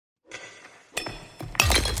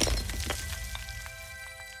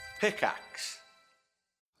Pickaxe.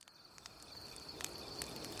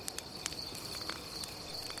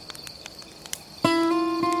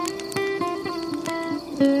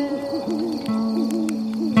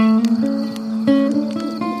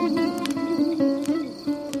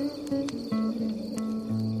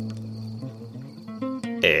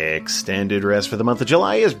 Extended Rest for the month of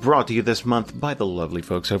July is brought to you this month by the lovely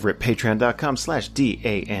folks over at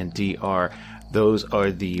patreon.com/DANDR. Those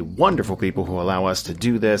are the wonderful people who allow us to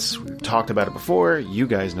do this. We've talked about it before. You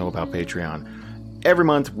guys know about Patreon. Every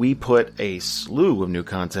month we put a slew of new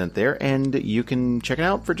content there, and you can check it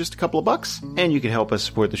out for just a couple of bucks, and you can help us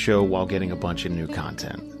support the show while getting a bunch of new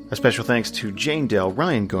content. A special thanks to Jane Dell,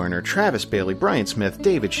 Ryan Garner, Travis Bailey, Brian Smith,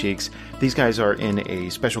 David Sheeks. These guys are in a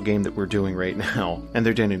special game that we're doing right now, and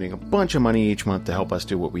they're donating a bunch of money each month to help us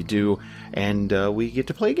do what we do, and we get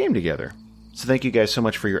to play a game together. So thank you guys so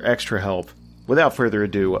much for your extra help. Without further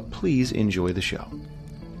ado, please enjoy the show.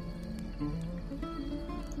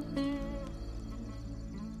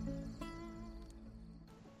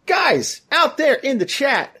 Guys, out there in the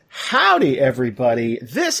chat, howdy everybody.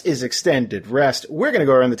 This is Extended Rest. We're going to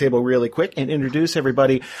go around the table really quick and introduce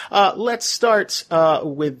everybody. Let's start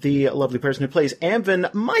with the lovely person who plays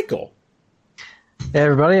Amvin, Michael. Hey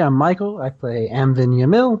everybody, I'm Michael. I play Amvin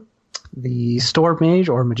Yamil, the store mage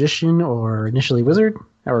or magician or initially wizard.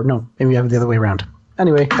 Or no, maybe we have it the other way around.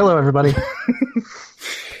 Anyway, hello everybody.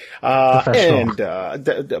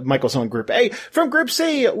 Michael's on Group A. From Group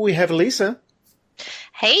C, we have Lisa.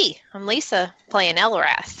 Hey, I'm Lisa, playing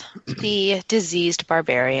Elrath, the diseased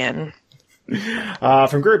barbarian.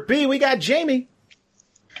 From Group B, we got Jamie.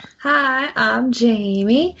 Hi, I'm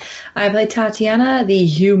Jamie. I play Tatiana, the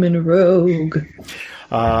human rogue.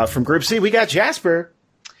 From Group C, we got Jasper.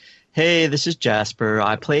 Hey, this is Jasper.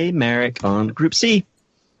 I play Merrick on Group C.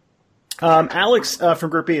 Alex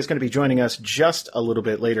from Group B is going to be joining us just a little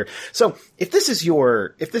bit later. So if this is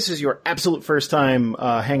your absolute first time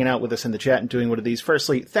hanging out with us in the chat and doing one of these,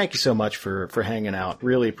 firstly, thank you so much for hanging out.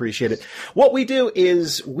 Really appreciate it. What we do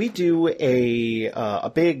is we do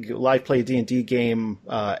a big live play D&D game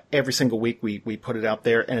every single week. We put it out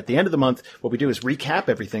there, and at the end of the month, what we do is recap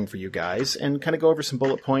everything for you guys and kind of go over some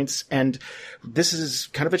bullet points. And this is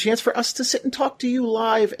kind of a chance for us to sit and talk to you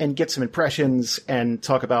live and get some impressions and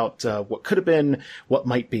talk about what could have been, what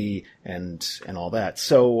might be, and all that.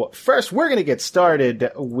 So first, we're going to get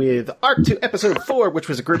started with Arc 2, Episode 4, which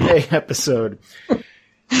was a Group A episode.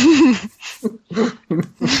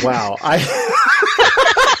 Wow.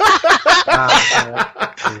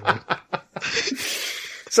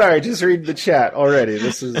 Sorry, just reading the chat already.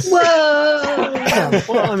 This is... Whoa!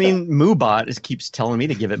 Well, I mean, Moobot keeps telling me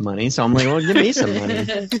to give it money, so I'm like, well, give me some money.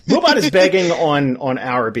 Moobot is begging on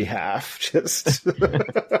our behalf. Just...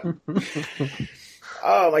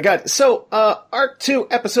 Oh my god. So, Arc 2,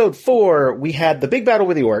 Episode 4, we had the big battle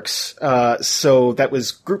with the orcs. So that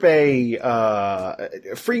was Group A,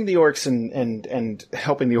 freeing the orcs and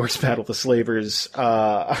helping the orcs battle the slavers.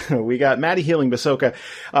 We got Maddie healing Basoka.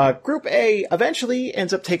 Group A eventually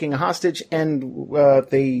ends up taking a hostage, and,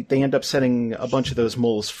 they end up setting a bunch of those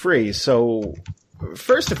moles free. So,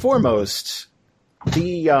 first and foremost,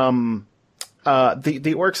 the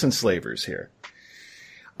orcs and slavers here.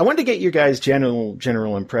 I wanted to get your guys'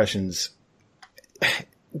 general impressions.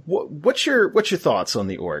 What's your thoughts on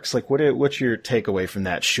the orcs? Like, what's your takeaway from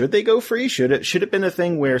that? Should they go free? Should it been a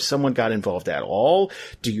thing where someone got involved at all?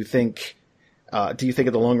 Do you think in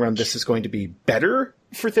the long run this is going to be better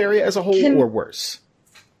for Theria as a whole or worse?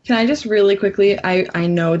 Can I just really quickly, I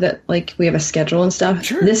know that, like, we have a schedule and stuff.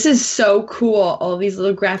 Sure. This is so cool, all these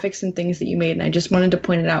little graphics and things that you made, and I just wanted to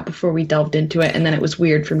point it out before we delved into it, and then it was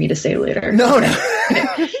weird for me to say later. No.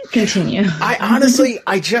 Continue.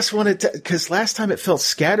 I just wanted to, because last time it felt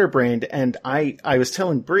scatterbrained, and I was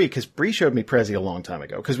telling Bree, because Bree showed me Prezi a long time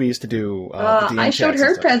ago, because we used to do the DM I showed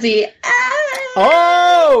her Prezi.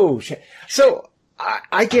 Oh! Shit. So...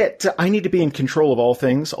 I need to be in control of all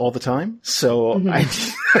things all the time. So I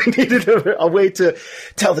needed a way to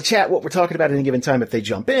tell the chat what we're talking about at any given time if they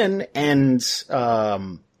jump in and,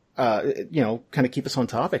 kind of keep us on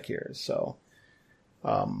topic here. So,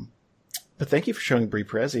 but thank you for showing Brie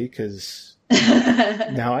Prezi because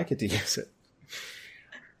now I get to use it.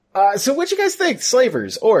 So what you guys think?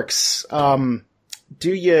 Slavers, orcs,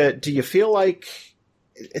 do you feel like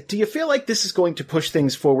this is going to push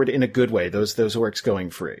things forward in a good way, those orcs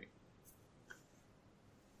going free?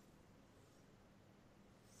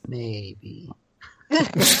 Maybe.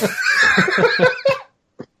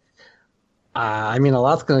 I mean, a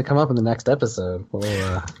lot's going to come up in the next episode.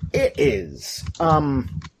 It is.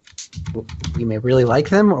 We may really like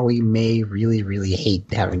them, or we may really, really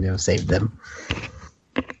hate having to have saved them.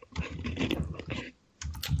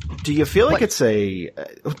 Do you feel like it's a...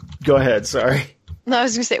 go ahead, sorry. No, I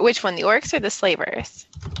was going to say, which one, the orcs or the slavers?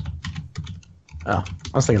 Oh,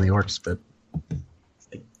 I was thinking the orcs, but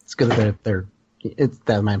it's good that they're it's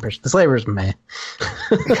that's my impression. The slavers, meh.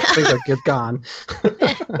 Things are good gone.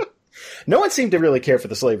 No one seemed to really care for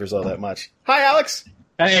the slavers all that much. Hi, Alex.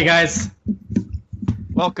 Hey guys.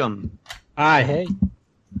 Welcome. Hi. Hey,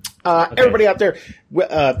 Everybody out there,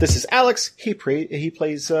 this is Alex. He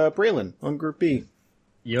plays Braylon on Group B.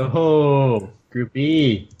 Yo, Group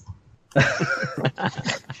E.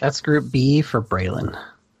 that's Group B for Braylon.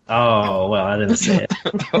 Oh well, I didn't say it.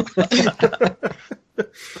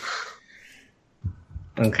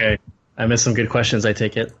 Okay, I missed some good questions. I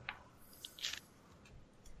take it.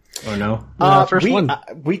 Or no? First one.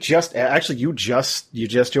 We just actually you just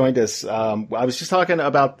joined us. I was just talking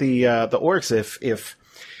about the orcs. If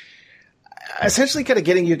essentially kind of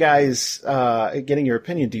getting you guys getting your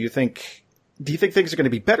opinion. Do you think things are going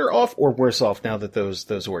to be better off or worse off now that those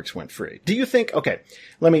orcs went free? Do you think? Okay,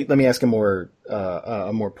 let me ask a more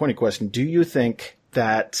pointed question. Do you think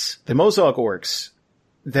that the Mozog orcs,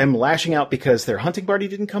 them lashing out because their hunting party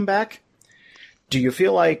didn't come back, do you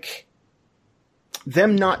feel like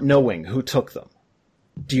them not knowing who took them,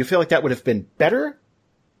 do you feel like that would have been better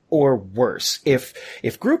or worse? If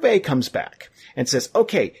Group A comes back and says,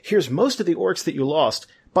 okay, here's most of the orcs that you lost.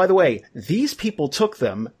 By the way, these people took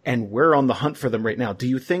them and we're on the hunt for them right now. Do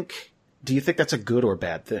you think that's a good or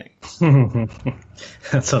bad thing?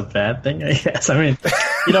 That's a bad thing, I guess. I mean,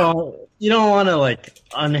 you don't want to like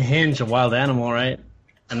unhinge a wild animal, right?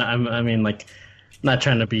 And I mean, like, not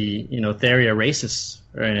trying to be, Theria racist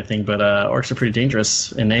or anything, but orcs are pretty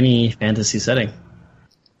dangerous in any fantasy setting.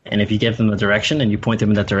 And if you give them the direction and you point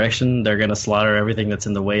them in that direction, they're going to slaughter everything that's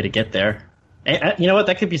in the way to get there. And, you know what?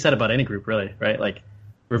 That could be said about any group, really, right? Like,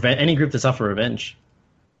 any group that's out for revenge.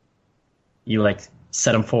 You, like,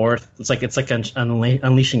 set them forth. It's like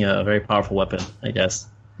unleashing a very powerful weapon, I guess.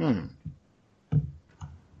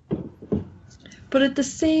 But at the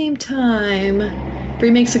same time, Bree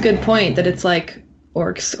makes a good point that it's like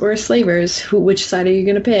orcs or slavers. Which side are you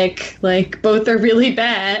going to pick? Like, both are really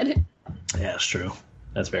bad. Yeah, it's true.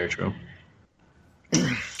 That's very true.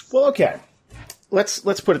 Well, okay. Let's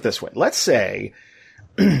put it this way. Let's say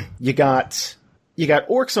you got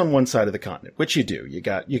orcs on one side of the continent, which you do. You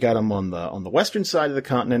got them on the western side of the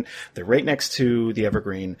continent. They're right next to the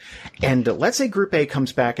Evergreen. And let's say Group A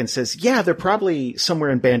comes back and says, yeah, they're probably somewhere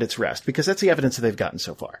in Bandit's Rest, because that's the evidence that they've gotten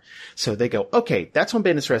so far. So they go, okay, that's on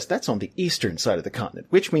Bandit's Rest. That's on the eastern side of the continent,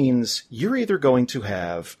 which means you're either going to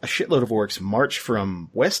have a shitload of orcs march from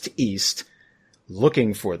west to east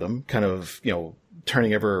looking for them, kind of,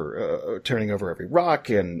 turning over every rock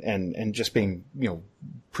and just being,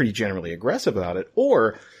 pretty generally aggressive about it,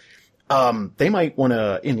 or they might want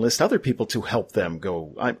to enlist other people to help them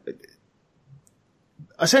go.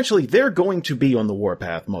 Essentially, they're going to be on the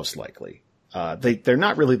warpath, most likely. They're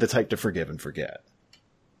not really the type to forgive and forget.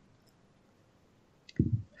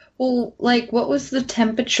 Well, like, what was the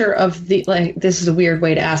temperature of the, like, this is a weird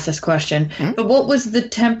way to ask this question, but what was the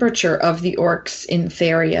temperature of the orcs in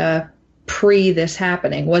Theria pre this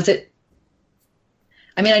happening? Was it,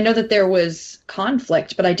 I mean, I know that there was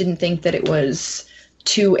conflict, but I didn't think that it was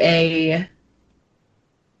to a,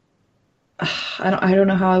 I don't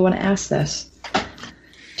know how I want to ask this.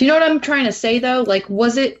 Do you know what I'm trying to say, though? Like,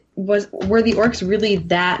 were the orcs really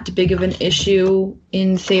that big of an issue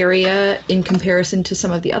in Theria in comparison to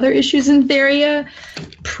some of the other issues in Theria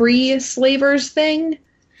pre-Slavers thing?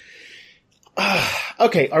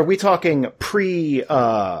 Okay, are we talking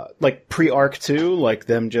pre-Arc 2, like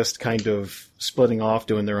them just kind of splitting off,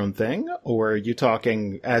 doing their own thing? Or are you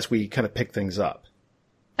talking as we kind of pick things up?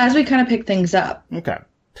 As we kind of pick things up. Okay.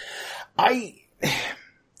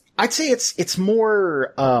 I'd say it's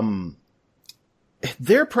more,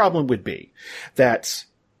 their problem would be that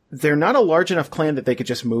they're not a large enough clan that they could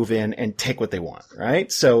just move in and take what they want,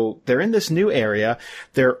 right? So they're in this new area.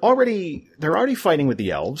 They're already fighting with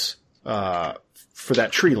the elves, for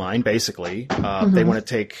that tree line, basically. They want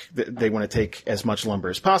to take as much lumber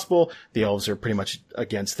as possible. The elves are pretty much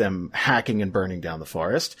against them hacking and burning down the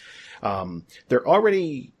forest. They're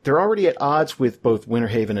already at odds with both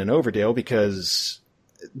Winterhaven and Overdale because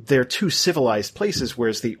they're two civilized places,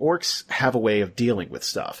 whereas the orcs have a way of dealing with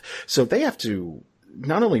stuff. So they have to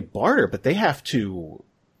not only barter, but they have to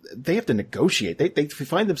negotiate. They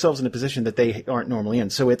find themselves in a position that they aren't normally in.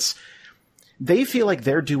 So they feel like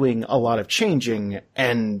they're doing a lot of changing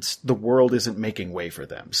and the world isn't making way for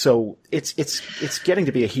them. So it's getting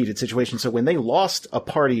to be a heated situation. So when they lost a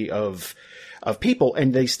party of of people,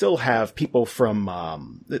 and they still have people from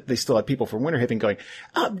Winterhaven going,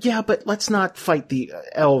 yeah, but let's not fight the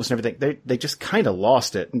elves and everything. They just kind of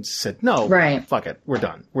lost it and said, no, Right. fuck it, we're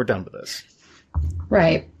done with this.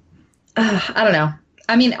 Right. I don't know.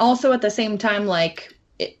 I mean, also at the same time, like,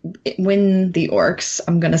 when the orcs,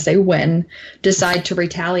 I'm going to say when, decide to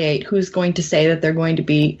retaliate, who's going to say that they're going to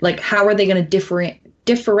be, like, how are they going to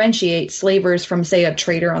differentiate slavers from, say, a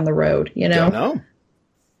trader on the road, you know? Don't know.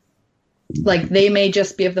 Like, they may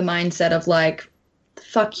just be of the mindset of, like,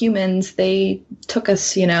 fuck humans, they took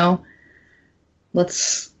us, you know?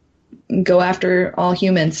 Let's go after all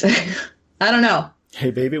humans. I don't know.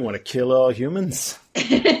 Hey, baby, want to kill all humans?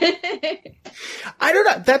 I don't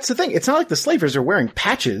know. That's the thing. It's not like the slavers are wearing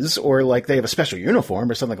patches or like they have a special uniform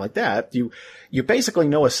or something like that. You basically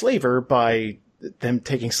know a slaver by them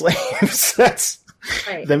taking slaves. That's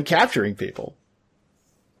Right. them capturing people.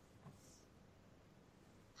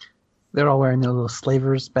 They're all wearing their little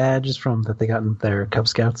slavers badges from that they got in their Cub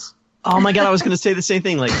Scouts. Oh my god, I was going to say the same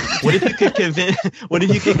thing. Like, what if you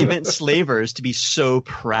could convince slavers to be so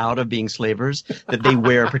proud of being slavers that they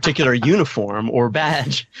wear a particular uniform or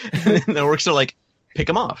badge, and then the orcs are like, pick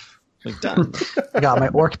them off. Like, done. I got my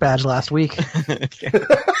orc badge last week.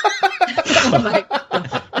 Oh my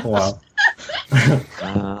God. Wow.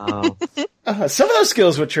 Some of those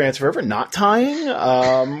skills would transfer over. Not tying.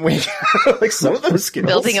 Like some of those skills.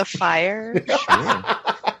 Building a fire,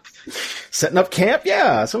 Setting up camp.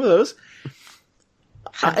 Yeah, some of those.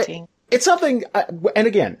 hunting. It's something, and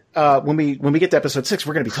again, when we get to episode 6,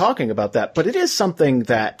 we're going to be talking about that. But it is something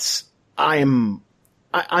that I'm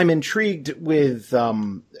intrigued with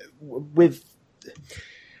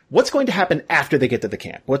what's going to happen after they get to the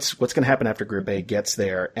camp. What's going to happen after Group A gets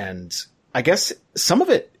there, and I guess some of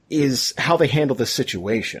it is how they handle this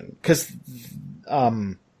situation, because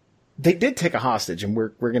they did take a hostage, and we're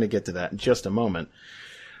going to get to that in just a moment.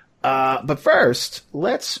 But first,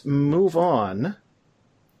 let's move on.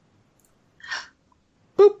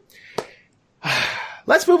 Boop.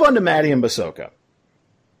 Let's move on to Maddie and Basoka.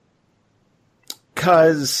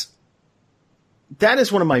 Because that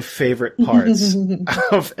is one of my favorite parts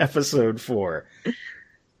of episode 4.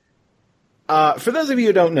 For those of you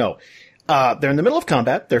who don't know, they're in the middle of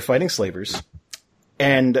combat. They're fighting slavers.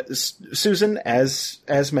 And Susan, as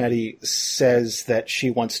Maddie, says that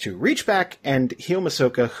she wants to reach back and heal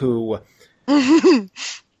Basoka, who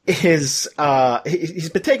is he's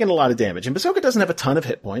been taking a lot of damage. And Basoka doesn't have a ton of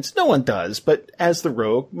hit points. No one does, but as the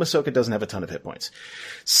rogue, Basoka doesn't have a ton of hit points.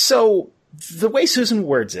 So the way Susan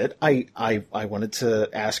words it, I wanted to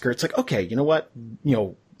ask her. It's like, okay, you know what? You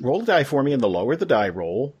know, roll a die for me, and the lower the die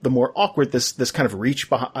roll, the more awkward this kind of reach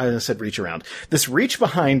behind. I said reach around. This reach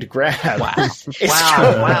behind grab. Wow. is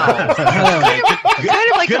Wow. Kind of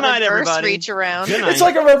like Good a night, reverse everybody. reach around. Good night. It's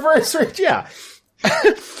like a reverse reach, yeah.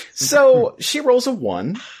 So she rolls a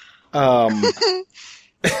 1,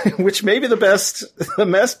 which may be the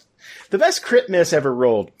best crit miss ever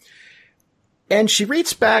rolled. And she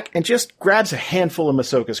reaches back and just grabs a handful of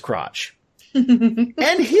Masoka's crotch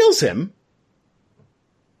and heals him.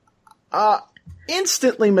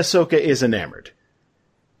 Instantly, Basoka is enamored.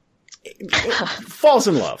 Falls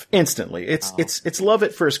in love instantly. It's love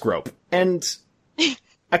at first grope. And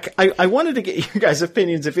I wanted to get your guys'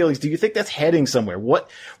 opinions and feelings. Do you think that's heading somewhere? What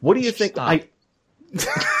do you think? Stop.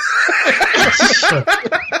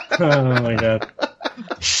 Oh my god.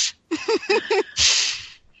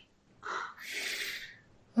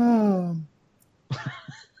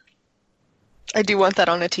 I do want that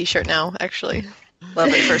on a t-shirt now, actually. Love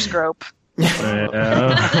at first grope.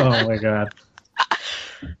 Oh my god.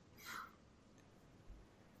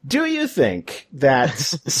 Do you think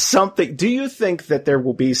that do you think that there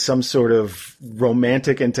will be some sort of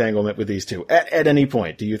romantic entanglement with these two at any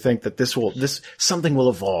point? Do you think that something will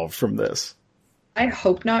evolve from this? I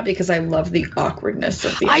hope not, because I love the awkwardness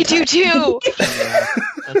of the I do too. Yeah,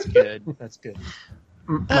 that's good. That's good.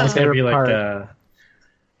 My It's gonna be favorite like part.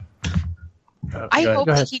 I hope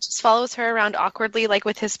Go that ahead. he just follows her around awkwardly, like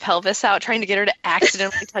with his pelvis out, trying to get her to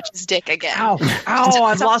accidentally touch his dick again. Ow! Ow!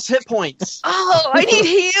 I've lost hit points. Oh, I need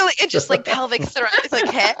healing. And just like pelvic thrust. It's like,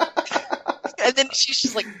 hey. And then she's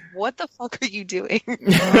just like, what the fuck are you doing?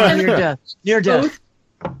 Oh, near death. Near death.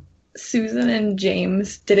 Both Susan and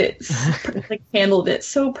James did it, like handled it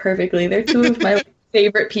so perfectly. They're two of my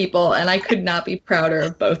favorite people, and I could not be prouder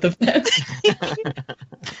of both of them.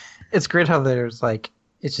 It's great how there's like,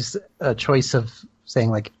 it's just a choice of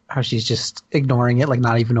saying like how she's just ignoring it, like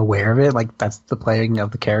not even aware of it. Like that's the playing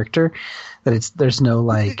of the character, that there's no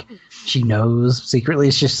like, she knows secretly.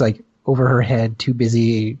 It's just like over her head, too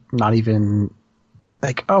busy, not even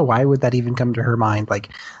like, oh, why would that even come to her mind? Like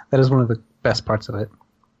that is one of the best parts of it.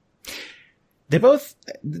 They both.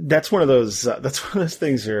 That's one of those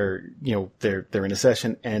things where they're in a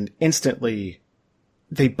session and instantly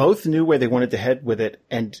they both knew where they wanted to head with it,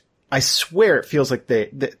 and I swear it feels like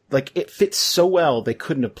like it fits so well they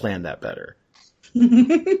couldn't have planned that better.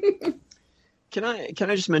 Can I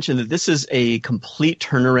just mention that this is a complete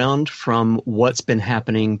turnaround from what's been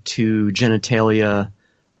happening to genitalia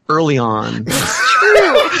early on.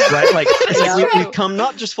 Right? Like, we've come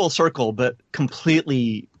not just full circle, but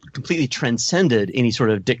completely transcended any sort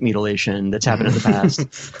of dick mutilation that's happened in the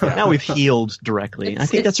past. Now we've healed directly. I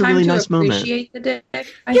think that's a really nice moment. Appreciate the dick, I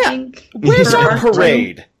Yeah. think. Where's our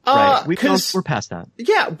parade? Right. We're past that.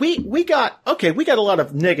 Yeah, we got a lot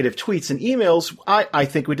of negative tweets and emails. I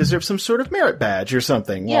think we deserve some sort of merit badge or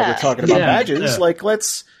something while we're talking about badges. Yeah. Like,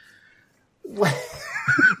 let's.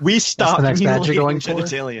 We stopped next badge you're mutilating going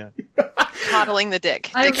for? genitalia. Coddling the dick.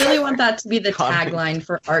 I really want that to be the Coddling. tagline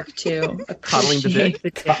for Arc 2. Coddling the dick? Appreciate the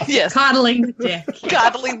dick. Yes. Coddling the dick.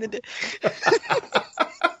 Coddling the dick.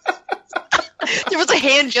 There was a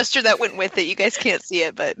hand gesture that went with it. You guys can't see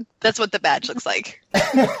it, but that's what the badge looks like.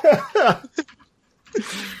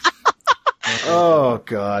 Oh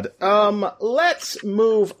God. Let's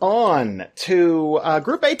move on to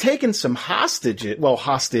Group A taking some hostage.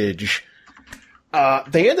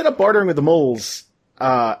 They ended up bartering with the moles,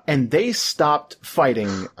 and they stopped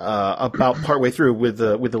fighting about partway through with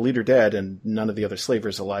the leader dead and none of the other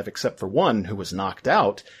slavers alive except for one who was knocked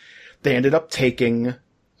out. They ended up taking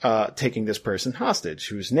this person hostage,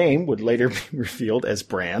 whose name would later be revealed as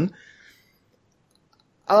Bran.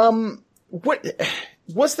 What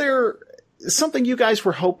was there something you guys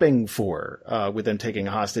were hoping for with them taking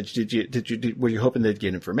a hostage? Were you hoping they'd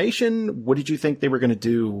get information? What did you think they were going to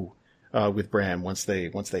do with Bran once they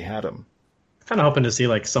had him? Kind of hoping to see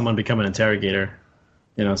like someone become an interrogator.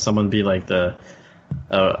 Someone be like a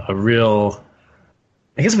real.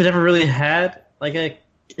 I guess we never really had like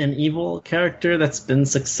an evil character that's been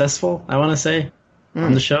successful, I want to say,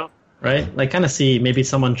 on the show, right? Like, kind of see maybe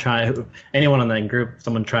anyone in that group,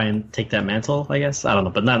 someone try and take that mantle, I guess. I don't know,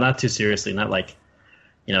 but not too seriously, not like,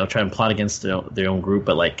 try and plot against their own group,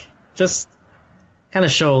 but like, just kind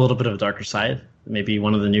of show a little bit of a darker side. Maybe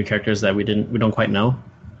one of the new characters that we don't quite know.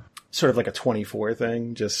 Sort of like a 24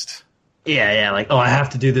 thing, just... Yeah, like, I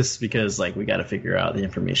have to do this because, like, we got to figure out the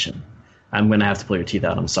information. I'm going to have to pull your teeth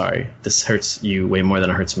out. I'm sorry. This hurts you way more than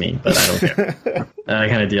it hurts me, but I don't care.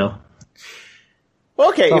 Kind of deal.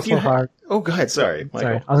 Well, okay, It's also hard. Oh, go ahead. Sorry, Michael.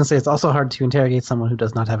 Sorry, I was gonna say it's also hard to interrogate someone who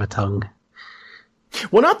does not have a tongue.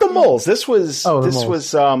 Well, not the moles. This was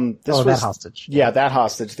that hostage. Yeah, that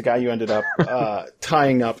hostage. The guy you ended up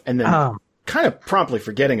tying up and then kind of promptly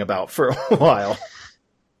forgetting about for a while.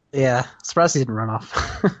 Yeah, surprised he didn't run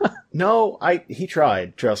off. No, he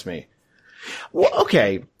tried. Trust me. Well,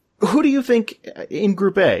 okay. Who do you think in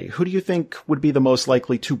Group A? Who do you think would be the most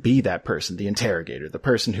likely to be that person, the interrogator, the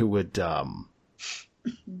person who would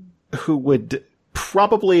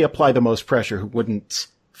probably apply the most pressure, who wouldn't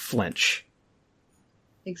flinch?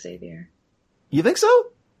 Xavier. You think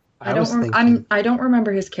so? I don't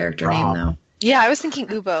remember his character name though. Yeah, I was thinking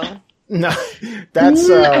Ubo. No, that's.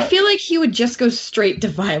 I feel like he would just go straight to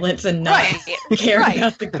violence and not care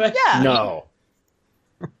about the question. Yeah. No.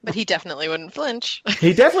 But he definitely wouldn't flinch.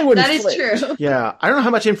 He definitely wouldn't That is flinch. true. Yeah. I don't know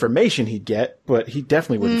how much information he'd get, but he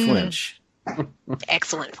definitely wouldn't flinch.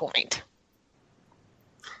 Excellent point.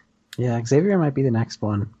 Yeah, Xavier might be the next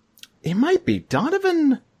one. It might be.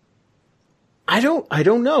 Donovan, I don't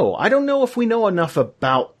know. I don't know if we know enough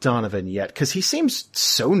about Donovan yet, because he seems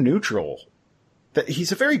so neutral. That he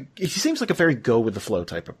seems like a very go with the flow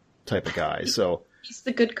type of guy. So He's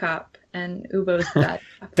the good cop, and Ubo's the bad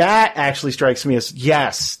cop. that actually strikes me as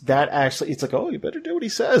it's like, oh, you better do what he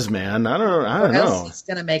says, man. I don't Or know. else he's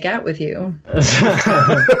gonna make out with you.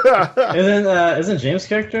 Isn't James'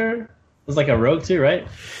 character was like a rogue too, right?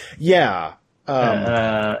 Yeah.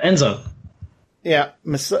 Enzo. Yeah.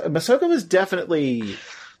 Masoka was definitely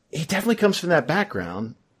comes from that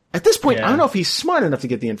background. At this point, Yeah. I don't know if he's smart enough to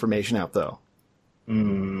get the information out, though.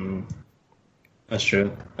 That's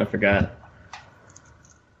true. I forgot.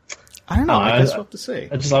 I don't know. I guess I- we'll have to see.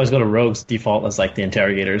 I just always go to rogues default as like the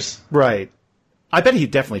interrogators. Right. I bet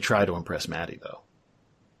he'd definitely try to impress Maddie, though.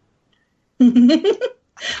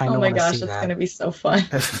 Oh my gosh, that's gonna be so fun.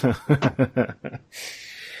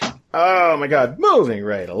 Oh my god. Moving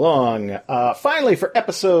right along. Finally for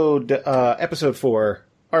episode 4,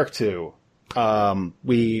 Arc 2.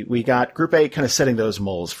 We got Group A kind of setting those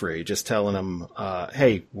moles free, just telling them,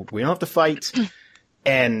 hey, we don't have to fight.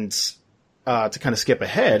 And, to kind of skip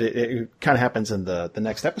ahead, it kind of happens in the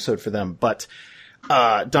next episode for them, but,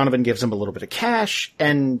 Donovan gives them a little bit of cash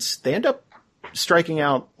and they end up striking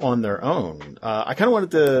out on their own. I kind of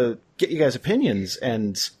wanted to get you guys' opinions,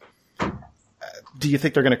 and do you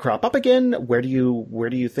think they're going to crop up again? Where do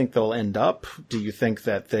you think they'll end up? Do you think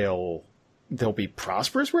that they'll be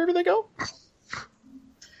prosperous wherever they go?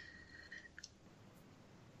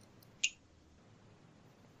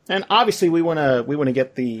 And obviously, we want to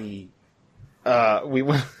get the we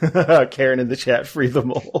want Karen in the chat, free the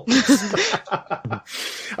moles.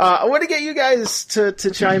 I want to get you guys to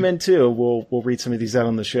chime in too. We'll read some of these out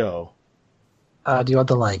on the show. Do you want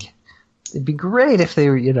the it'd be great if they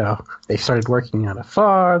were, they started working on a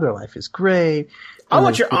farm, their life is great. I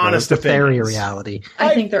want your honest opinions. Fairy reality.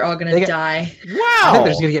 I think they're all going to die. Wow. I think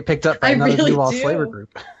they're just going to get picked up by another really Blue Wall do. Slaver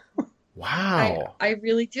group. Wow. I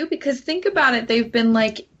really do, because think about it. They've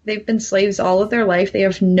been slaves all of their life. They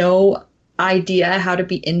have no idea how to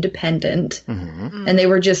be independent. Mm-hmm. And they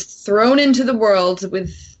were just thrown into the world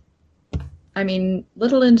with,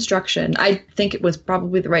 little instruction. I think it was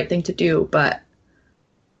probably the right thing to do, but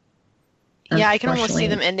Yeah, I can almost see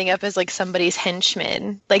them ending up as somebody's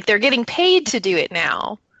henchmen. They're getting paid to do it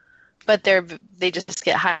now, but they just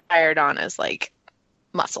get hired on as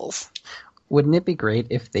muscles. Wouldn't it be great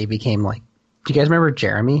if they became do you guys remember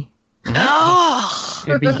Jeremy? Oh,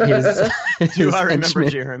 It'd be his Do I remember henchman.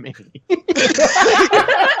 Jeremy?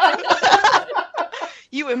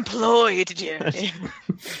 you employed Jeremy.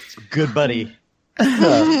 Good buddy.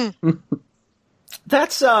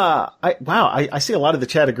 That's I see a lot of the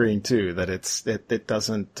chat agreeing too that it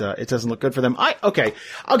doesn't look good for them. I'll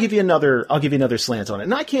give you another slant on it.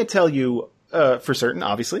 And I can't tell you for certain,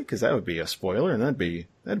 obviously, because that would be a spoiler and that'd be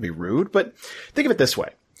rude, but think of it this way.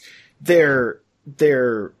 They're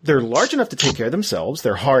large enough to take care of themselves.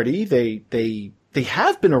 They're hardy. They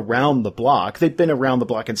have been around the block. They've been around the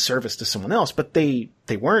block in service to someone else, but they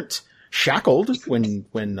weren't shackled when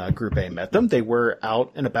Group A met them. They were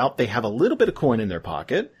out and about. They have a little bit of coin in their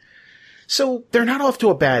pocket. So they're not off to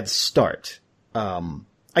a bad start.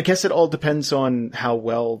 I guess it all depends on how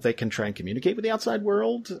well they can try and communicate with the outside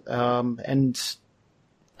world. And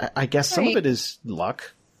I guess some of it is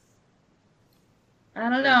luck. I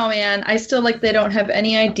don't know, man. I still they don't have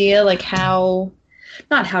any idea how,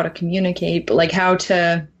 not how to communicate, but how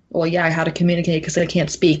to communicate because they can't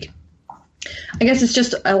speak. I guess it's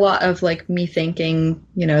just a lot of me thinking,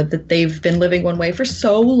 that they've been living one way for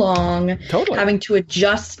so long, Totally. having to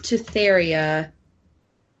adjust to Theria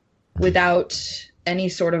without any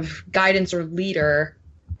sort of guidance or leader.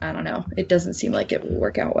 I don't know. It doesn't seem like it will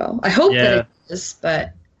work out well. I hope that it does,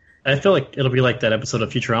 but I feel like it'll be like that episode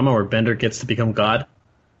of Futurama where Bender gets to become God.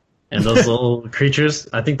 And those little creatures,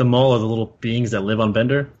 I think the mole are the little beings that live on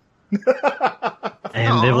Bender.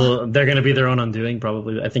 And they're going to be their own undoing,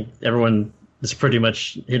 probably. I think everyone is pretty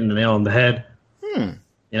much hitting the nail on the head.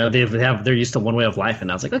 They're used to one way of life, and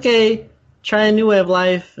now it's okay, try a new way of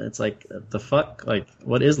life. And it's the fuck?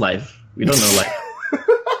 What is life? We don't know life.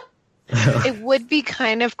 It would be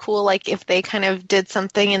kind of cool, if they kind of did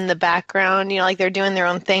something in the background, they're doing their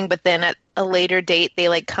own thing, but then at a later date,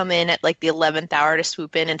 they come in at the 11th hour to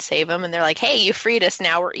swoop in and save them, and they're hey, you freed us,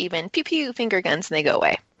 now we're even. Pew pew, finger guns, and they go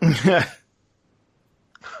away.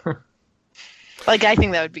 I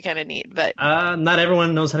think that would be kind of neat, but not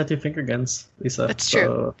everyone knows how to do finger guns, Lisa. That's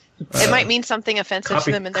true. It might mean something offensive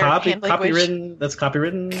to them in their hand language. Copywritten. That's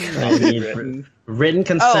copywritten. Written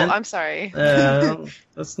consent. Oh, I'm sorry.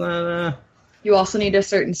 That's not. you also need a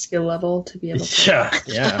certain skill level to be able to.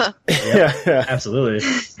 Yeah, absolutely.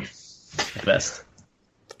 Best.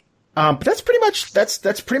 But that's pretty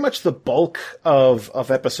much the bulk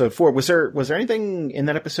of episode 4. Was there anything in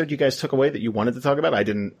that episode you guys took away that you wanted to talk about? I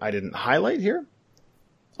didn't highlight here.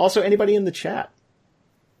 Also, anybody in the chat?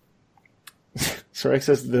 Sorek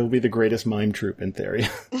says they'll be the greatest mime troupe in Theria.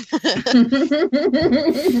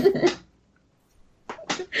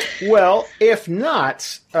 Well, if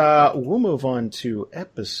not, we'll move on to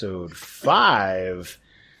episode 5.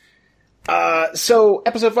 So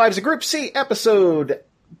episode 5 is a Group C episode.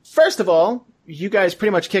 First of all, you guys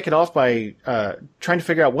pretty much kick it off by trying to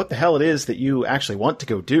figure out what the hell it is that you actually want to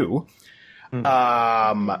go do.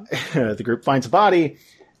 The group finds a body.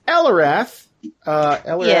 Elarath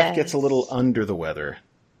gets a little under the weather.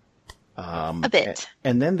 A bit.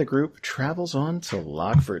 And then the group travels on to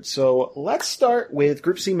Lockford. So let's start with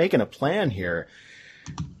Group C making a plan here.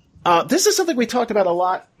 This is something we talked about a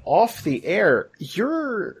lot off the air.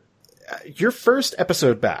 Your first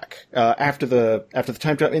episode back, after the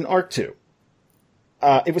time jump in Arc 2,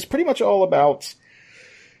 it was pretty much all about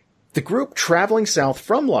the group traveling south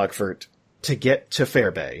from Lockford to get to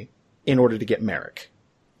Fairbay in order to get Merrick.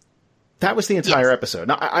 That was the entire Yes. episode.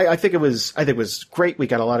 Now, I think it was great. We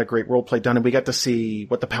got a lot of great role play done, and we got to see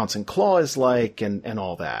what the Pounce and Claw is like and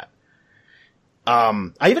all that.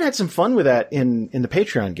 I even had some fun with that in the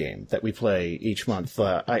Patreon game that we play each month.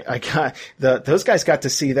 I got those guys got to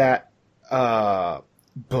see that,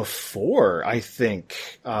 before I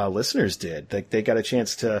think, listeners did. They got a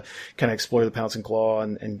chance to kind of explore the Pounce and Claw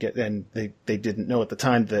and they didn't know at the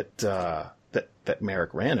time that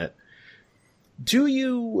Merrick ran it.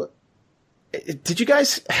 Did you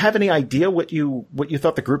guys have any idea what you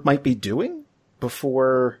thought the group might be doing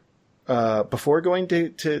before going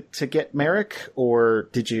to get Merrick, or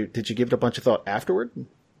did you give it a bunch of thought afterward?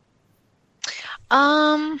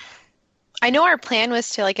 I know our plan was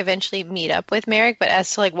to like eventually meet up with Merrick, but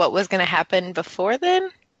as to like what was going to happen before then,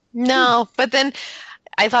 no. But then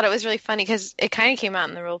I thought it was really funny because it kind of came out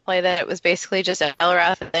in the role play that it was basically just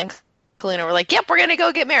Elrath and Kaluna were like, "Yep, we're going to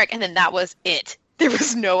go get Merrick," and then that was it. There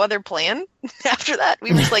was no other plan after that.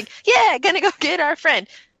 We were just like, "Yeah, gonna go get our friend."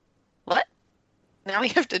 What? Now we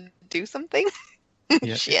have to do something?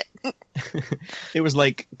 Yeah. Shit. It was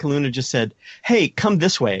like Kaluna just said, "Hey, come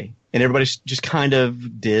this way," and everybody just kind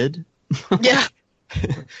of did. Yeah.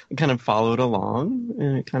 Kind of followed along,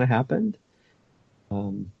 and it kind of happened.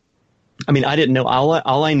 I mean, I didn't know.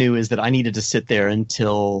 All I knew is that I needed to sit there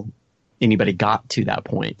until anybody got to that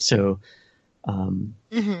point. So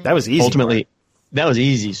That was easy. ultimately, that was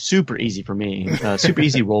easy, super easy for me. Super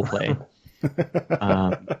easy role play.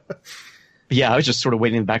 Yeah, I was just sort of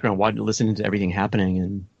waiting in the background, listening to everything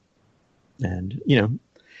happening, and you know.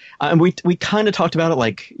 And we kind of talked about it,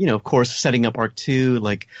 like, you know, of course, setting up Arc 2,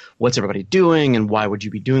 like, what's everybody doing and why would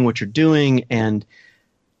you be doing what you're doing? And,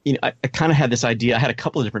 you know, I kind of had this idea. I had a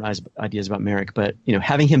couple of different ideas about Merrick, but, you know,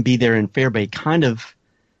 having him be there in Fairbay kind of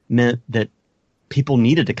meant that people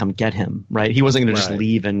needed to come get him, right? He wasn't going to just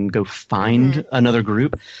leave and go find another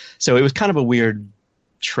group. So it was kind of a weird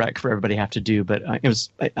trek for everybody to have to do, but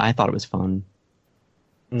I thought it was fun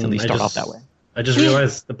to at least start off that way. I just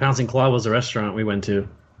realized the Pouncing Claw was a restaurant we went to.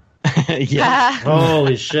 Yeah.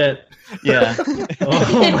 Holy shit. Yeah.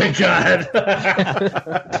 Oh my god.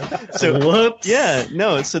 So whoops. Yeah,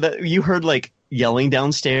 no, so that you heard like yelling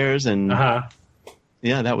downstairs and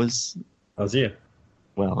yeah, that was you.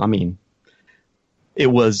 Well, I mean,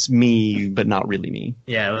 it was me, but not really me.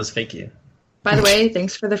 Yeah, it was fake you. By the way,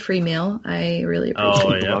 thanks for the free meal. I really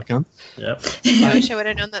appreciate it. You're welcome. Yep. I wish I would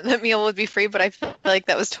have known that the meal would be free, but I feel like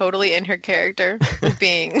that was totally in her character,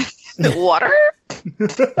 being water.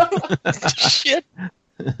 Shit.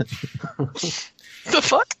 The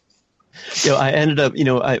fuck? You know, I ended up, you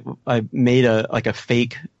know, I made a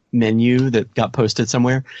fake menu that got posted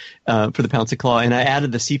somewhere for the Pounce and Claw, and I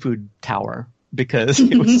added the seafood tower because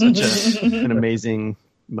it was such an amazing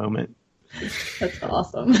moment. That's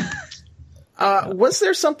awesome. Was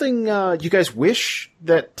there something you guys wish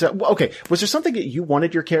that? Okay, was there something that you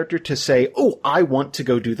wanted your character to say? Oh, I want to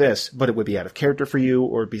go do this, but it would be out of character for you,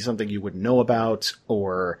 or it'd be something you wouldn't know about,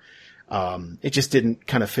 or it just didn't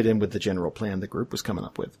kind of fit in with the general plan the group was coming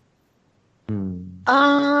up with.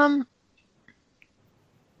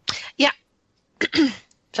 Yeah.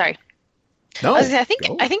 Sorry. No, I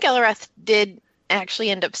think Elrath did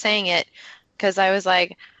actually end up saying it because I was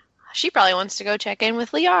like, she probably wants to go check in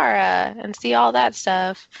with Liara and see all that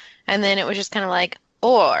stuff. And then it was just kind of like,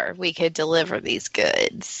 or we could deliver these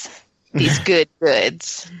goods. These good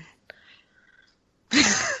goods.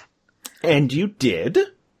 And you did?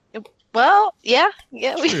 Well, yeah,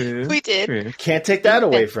 we did. True. Can't take that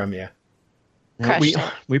away from you.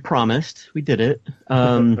 We promised. We did it.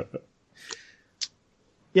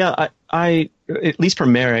 Yeah, I at least for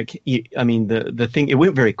Merrick, I mean, the thing, it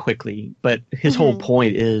went very quickly, but his whole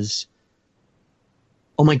point is,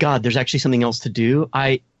 oh my God, there's actually something else to do.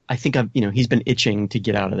 I think he's been itching to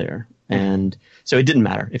get out of there. And so it didn't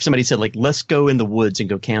matter. If somebody said like, let's go in the woods and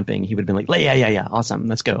go camping, he would have been like, yeah, awesome.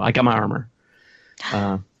 Let's go. I got my armor.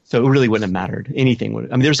 So it really wouldn't have mattered. Anything would.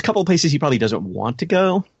 I mean, there's a couple of places he probably doesn't want to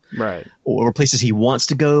go. Right. Or places he wants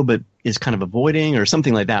to go, but is kind of avoiding or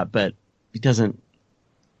something like that. But he doesn't.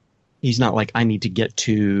 He's not like, I need to get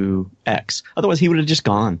to X. Otherwise, he would have just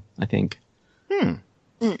gone, I think.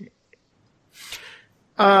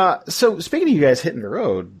 So speaking of you guys hitting the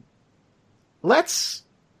road, let's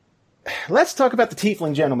talk about the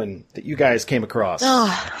tiefling gentleman that you guys came across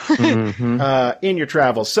in your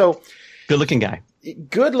travels. So, good-looking guy,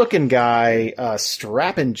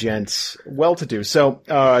 strapping gent, well-to-do. So,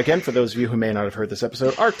 again, for those of you who may not have heard this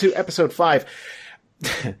episode, Arc 2, Episode 5.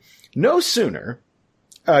 No sooner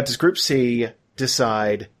does Group C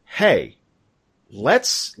decide, hey,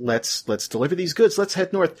 let's deliver these goods. Let's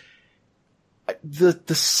head north.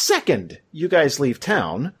 The second you guys leave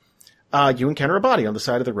town, you encounter a body on the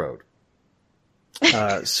side of the road,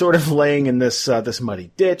 sort of laying in this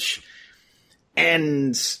muddy ditch.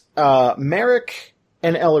 And Merrick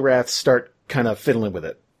and Elarath start kind of fiddling with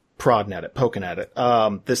it, prodding at it, poking at it.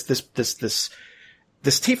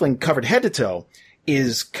 This tiefling covered head to toe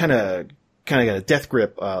is kind of got a death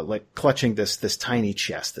grip, like clutching this tiny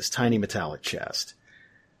chest, this tiny metallic chest.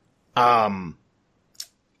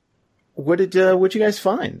 What'd you guys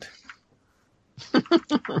find?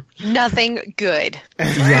 Nothing good.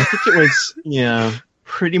 Yeah, I think it was,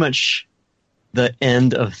 pretty much the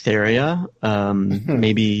end of Theria,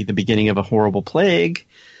 maybe the beginning of a horrible plague.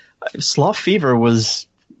 Slough fever was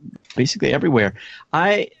basically everywhere.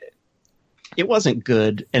 It wasn't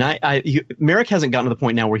good, and Merrick hasn't gotten to the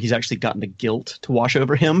point now where he's actually gotten the guilt to wash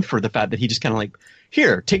over him for the fact that he just kind of like,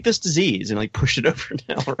 here, take this disease, and like pushed it over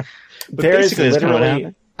now. But there is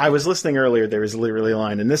literally, I was listening earlier. There is literally a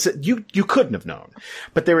line, and this you couldn't have known,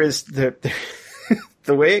 but there is the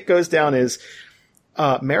way it goes down is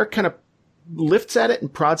Merrick kind of lifts at it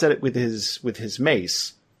and prods at it with his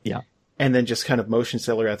mace, and then just kind of motions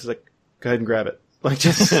to Elarath. He's like, go ahead and grab it. Like,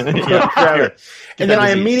 just grab it. And then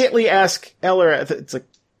I immediately ask Elarath, it's like,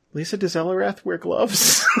 Lisa, does Elarath wear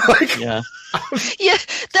gloves? Like, yeah,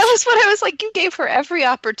 that was what I was like, you gave her every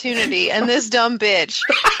opportunity, and this dumb bitch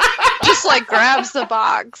just, like, grabs the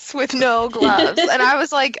box with no gloves. And I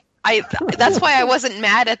was like, that's why I wasn't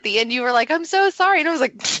mad at the end. You were like, I'm so sorry. And I was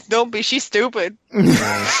like, don't be, she's stupid.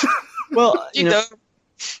 Well,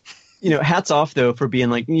 hats off though for being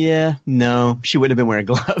like, yeah, no, she wouldn't have been wearing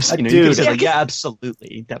gloves. You could have said like, yeah,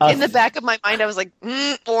 absolutely. In the back of my mind, I was like,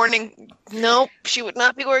 warning, nope, she would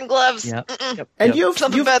not be wearing gloves. Yep. And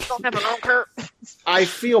something bad don't happen. I don't care. I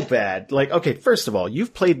feel bad. Like, okay, first of all,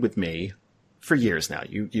 you've played with me for years now.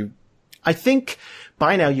 I think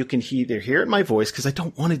by now you can either hear it in my voice because I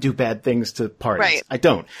don't want to do bad things to parties. Right. I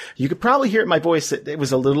don't. You could probably hear it in my voice that it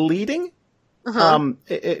was a little leading.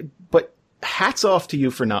 But hats off to you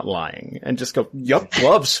for not lying and just go, yup,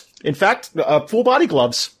 gloves. In fact, full body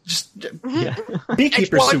gloves. Just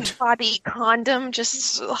beekeeper one suit. Body condom.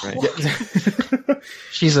 Just. Right.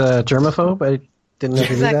 She's a germaphobe. I didn't know you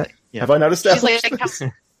knew that. Yeah. Have I noticed that? She's like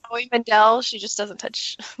Howie Mandel. She just doesn't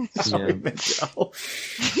touch. Howie Mandel.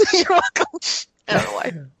 You're welcome. I don't know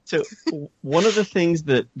why. So one of the things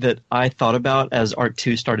that I thought about as Arc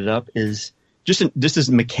 2 started up is just this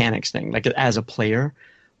mechanics thing. Like as a player,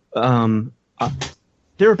 there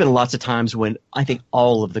have been lots of times when I think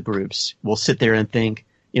all of the groups will sit there and think,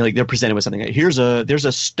 like they're presented with something. Like, there's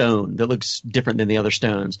a stone that looks different than the other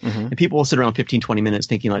stones. And people will sit around 15, 20 minutes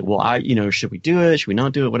thinking like, well, should we do it? Should we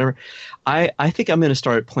not do it? Whatever. I think I'm going to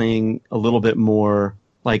start playing a little bit more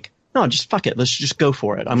like, no, just fuck it. Let's just go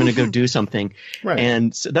for it. I'm going to go do something. Right.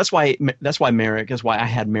 And so that's why I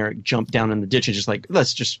had Merrick jump down in the ditch and just like,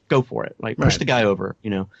 let's just go for it. Like push the guy over,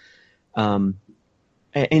 and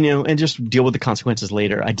just deal with the consequences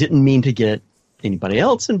later. I didn't mean to get anybody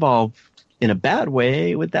else involved in a bad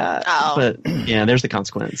way with that, but yeah, there's the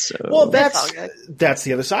consequence. So. Well, that's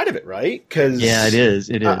the other side of it, right? Cause, yeah, it is.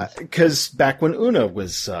 Cause back when Una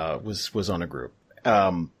was on a group,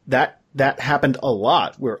 that happened a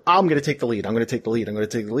lot where I'm going to take the lead. I'm going to take the lead. I'm going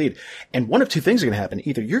to take the lead. And one of two things are going to happen.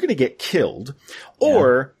 Either you're going to get killed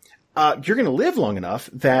or, you're going to live long enough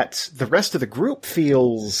that the rest of the group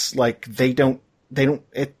feels like they don't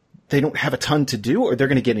have a ton to do, or they're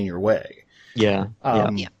going to get in your way. Yeah.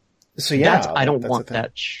 So yeah, I don't want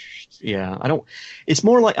that. I don't. It's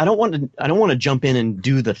more like I don't want to jump in and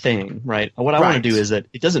do the thing, right? What I want to do is that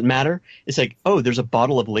it doesn't matter. It's like, oh, there's a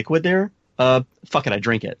bottle of liquid there. Fuck it, I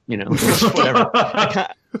drink it. Whatever. I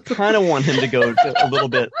kind of want him to go a little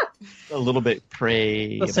bit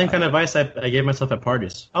pray. The same kind of advice I gave myself at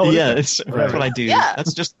parties. Oh yeah, that's what I do. Yeah.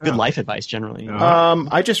 That's just good life advice generally.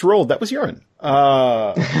 I just rolled. That was urine.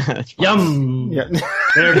 Yum. Yeah.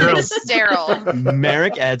 There, girls. Sterile.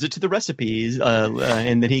 Merrick adds it to the recipes,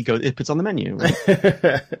 and then it puts on the menu.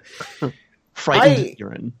 Right? Frightened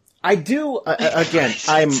urine. I do. Again,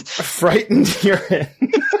 I'm frightened urine.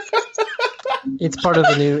 It's part of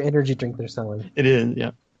the new energy drink they're selling. It is,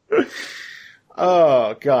 yeah.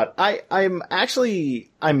 Oh God, I'm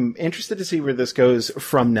interested to see where this goes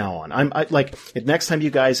from now on. I like next time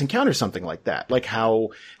you guys encounter something like that, like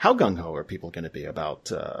how gung ho are people going to be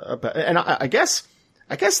about? And I guess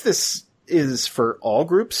this is for all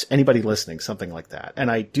groups, anybody listening, something like that.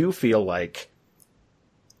 And I do feel like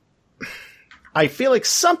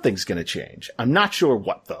something's going to change. I'm not sure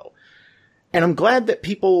what though. And I'm glad that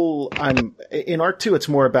in Arc 2, it's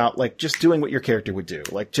more about like just doing what your character would do.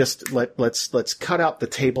 Like just let's cut out the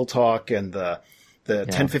table talk and the the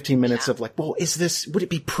 10, 15 minutes of like, well, would it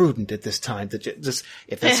be prudent at this time to just,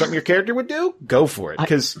 if that's something your character would do, go for it.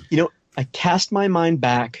 Because, I cast my mind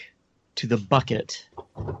back to the bucket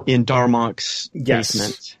in Darmok's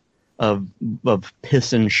basement of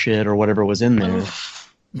piss and shit or whatever was in there.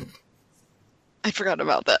 I forgot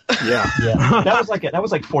about that. Yeah. That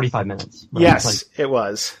was like 45 minutes. Yes, it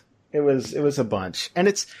was. It was a bunch. And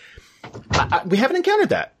we haven't encountered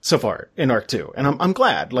that so far in Arc 2. And I'm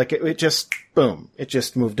glad. Like, it just, boom, it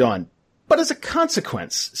just moved on. But as a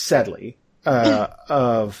consequence, sadly,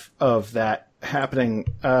 of that happening,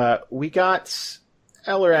 we got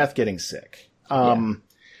Elrath getting sick.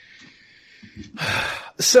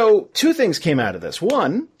 So 2 things came out of this.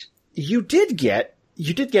 One, you did get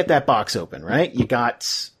that box open, right?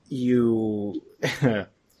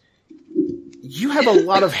 You have a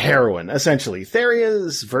lot of heroin, essentially.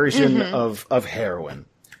 Theria's version of heroin.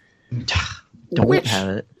 Don't have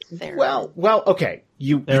it. Well, okay.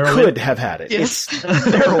 You could have had it. Yes.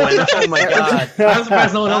 Heroin. Oh my god. I'm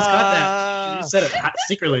surprised no one else got that. You said it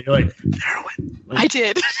secretly. You're like, heroin. I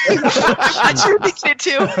did. I truly did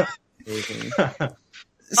too.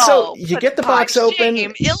 So you get the box open.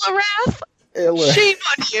 Shame. Illarath? Shame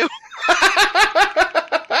on you.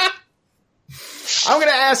 I'm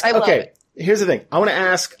going to ask. I love it. Here's the thing. I want to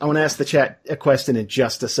ask the chat a question in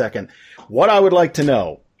just a second. What I would like to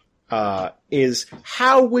know is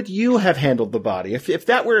how would you have handled the body if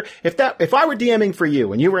I were DMing for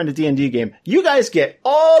you and you were in a D&D game? You guys get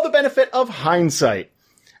all the benefit of hindsight.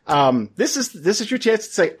 This is your chance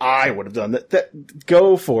to say I would have done that.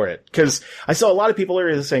 Go for it, because I saw a lot of people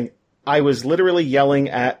earlier saying I was literally yelling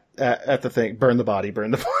at the thing, burn the body,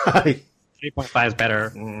 burn the body. 3.5 is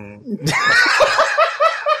better.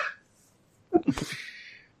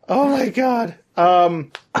 Oh my god.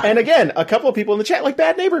 And again, a couple of people in the chat, like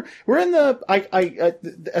Bad Neighbor, we're in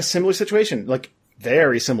a similar situation, like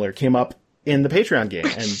very similar, came up in the Patreon game,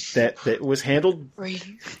 and that was handled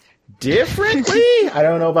differently. I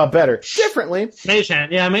don't know about better. Differently. Mage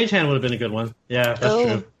Hand. Yeah, Mage Hand would have been a good one. Yeah,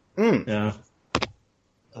 that's true. Yeah.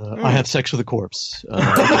 I have sex with a corpse.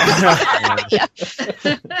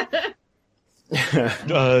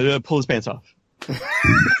 Pull his pants off. I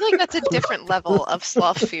feel like that's a different level of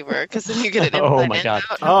sloth fever, because then you get it in. Oh my god.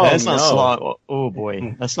 Oh, that's not no. sloth. Oh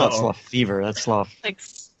boy. That's not sloth fever. That's sloth. Like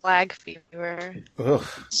slag fever. Ugh,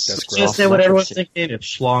 that's gross. Just say what everyone's thinking. It's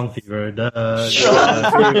schlong fever.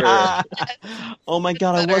 Oh my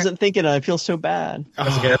god, I wasn't thinking it. I feel so bad.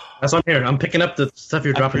 That's good. That's what I'm hearing. I'm picking up the stuff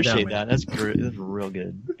you're I dropping down. appreciate that. That's real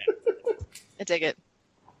good. I dig it.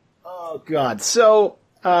 Oh god. So,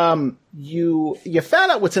 you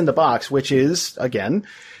found out what's in the box, which is, again,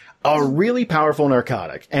 a really powerful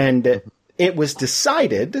narcotic. And it was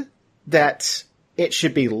decided that it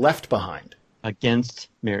should be left behind. Against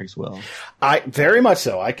Merrick's will. Very much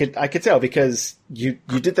so. I could tell, because you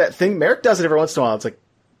did that thing. Merrick does it every once in a while. It's like,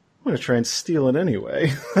 I'm going to try and steal it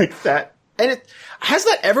anyway. Like that. And has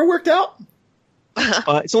that ever worked out?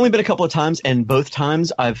 It's only been a couple of times, and both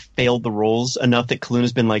times I've failed the rolls enough that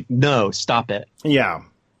Kaluna's been like, no, stop it. Yeah.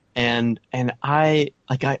 And I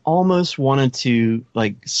almost wanted to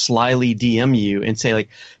like slyly DM you and say like,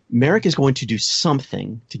 Merrick is going to do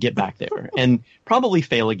something to get back there and probably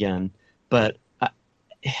fail again. But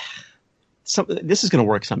this is going to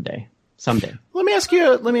work someday. Let me ask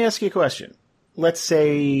you a question. Let's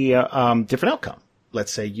say different outcome.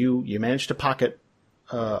 Let's say you managed to pocket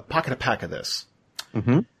a pack of this.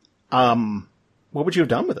 Mm-hmm. What would you have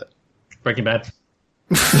done with it? Breaking Bad.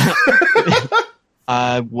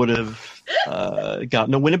 I would have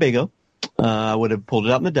gotten a Winnebago. I would have pulled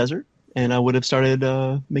it out in the desert, and I would have started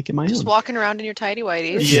making my Just own. walking around in your tidy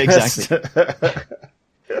whities. Yeah, exactly.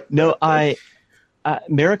 No,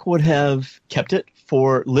 Merrick would have kept it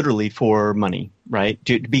literally for money, right?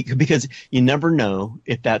 Because you never know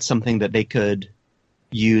if that's something that they could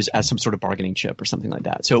use as some sort of bargaining chip or something like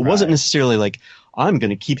that. So it wasn't necessarily like, I'm going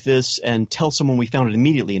to keep this and tell someone we found it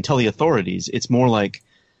immediately and tell the authorities. It's more like,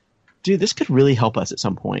 dude, this could really help us at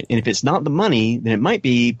some point. And if it's not the money, then it might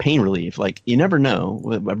be pain relief. Like, you never know.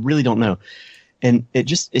 I really don't know. And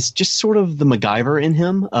it's just sort of the MacGyver in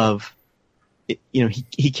him of,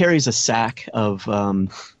 he carries a sack of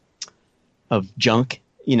junk,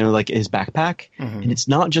 like his backpack. Mm-hmm. And it's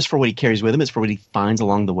not just for what he carries with him. It's for what he finds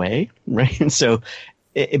along the way. Right. And so,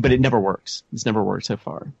 but it never works. It's never worked so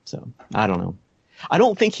far. So I don't know. I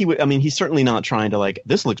don't think he would. I mean, he's certainly not trying to like,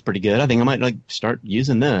 this looks pretty good. I think I might like start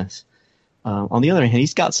using this. On the other hand,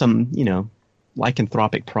 he's got some,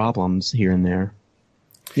 lycanthropic problems here and there.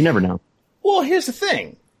 You never know. Well, here's the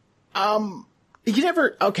thing.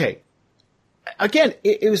 Okay. again,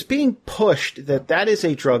 it was being pushed that is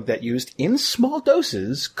a drug that used in small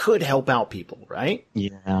doses could help out people, right?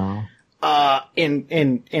 Yeah.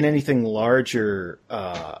 In anything larger,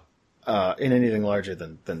 than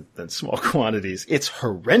small quantities, it's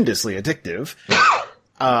horrendously addictive,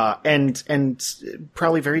 and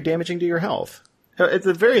probably very damaging to your health. At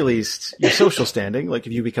the very least, your social standing, like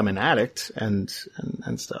if you become an addict and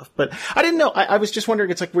stuff. But I didn't know. I was just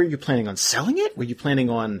wondering, it's like, were you planning on selling it? Were you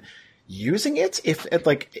planning on using it?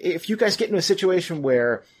 If you guys get into a situation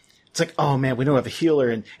where it's like, oh man, we don't have a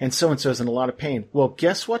healer and so-and-so's in a lot of pain. Well,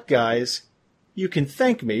 guess what, guys? You can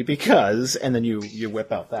thank me because, and then you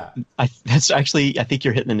whip out that. I think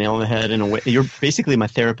you're hitting the nail on the head in a way. You're basically my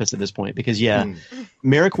therapist at this point because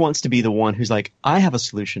Merrick wants to be the one who's like, I have a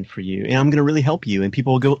solution for you and I'm going to really help you. And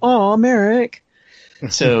people will go, oh, Merrick.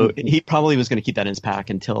 So he probably was going to keep that in his pack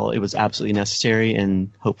until it was absolutely necessary and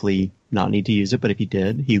hopefully not need to use it. But if he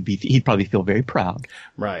did, he'd probably feel very proud.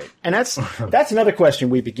 Right. And that's another question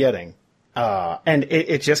we'd be getting. And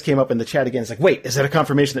it just came up in the chat again. It's like, wait, is that a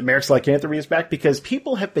confirmation that Merrick's lycanthropy is back? Because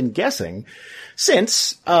people have been guessing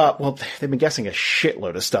since, they've been guessing a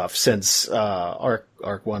shitload of stuff since, Arc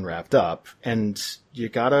 1 wrapped up. And you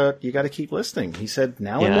gotta keep listening. He said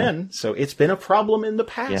now and then. So it's been a problem in the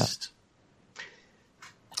past. Yeah.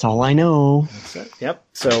 That's all I know. That's it. Yep.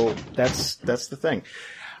 So that's the thing.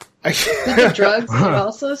 With the drugs, it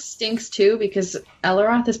also stinks too because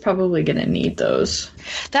Elrath is probably going to need those.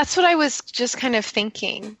 That's what I was just kind of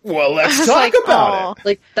thinking. Well, let's talk about it.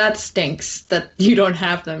 Like, that stinks that you don't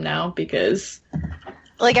have them now because...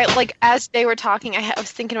 Like as they were talking, I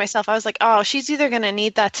was thinking to myself, I was like, oh, she's either going to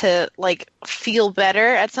need that to, like, feel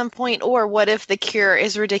better at some point, or what if the cure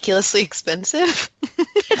is ridiculously expensive?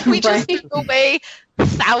 We just give away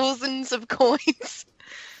thousands of coins.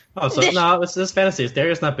 Oh, so no, it's fantasy.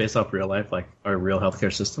 Theria's not based off real life, like our real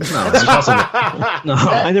healthcare system. No, it's impossible.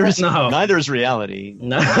 Neither is reality.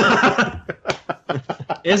 No.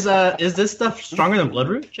 Is this stuff stronger than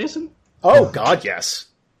Bloodroot, Jason? Oh God, yes.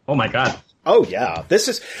 Oh my God. Oh yeah. This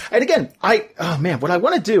is, and again, what I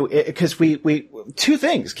want to do, because we two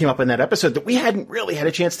things came up in that episode that we hadn't really had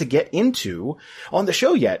a chance to get into on the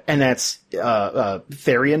show yet, and that's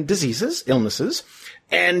Therian diseases, illnesses,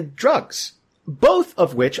 and drugs. Both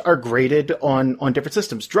of which are graded on different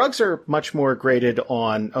systems. Drugs are much more graded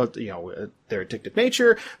on, their addictive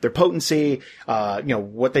nature, their potency,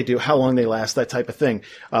 what they do, how long they last, that type of thing.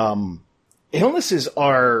 Illnesses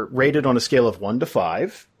are rated on a scale of 1 to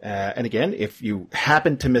 5. And again, if you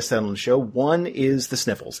happen to miss that on the show, 1 is the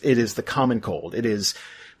sniffles. It is the common cold. It is,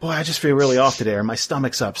 boy, I just feel really off today, or my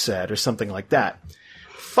stomach's upset, or something like that.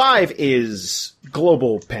 5 is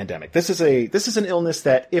global pandemic. This is an illness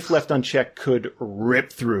that, if left unchecked, could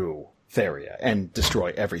rip through Theria and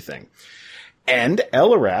destroy everything. And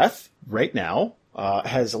Elrath, right now,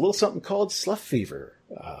 has a little something called slough fever,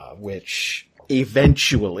 which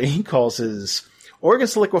eventually causes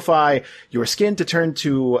organs to liquefy, your skin to turn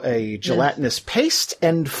to a gelatinous paste,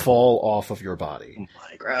 and fall off of your body. Oh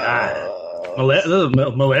my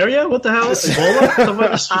God. Malaria? What the hell?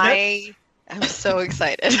 Ebola? I'm so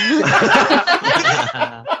excited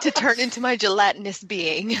to turn into my gelatinous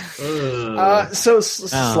being.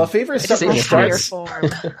 Slough fever starts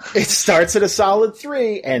at a solid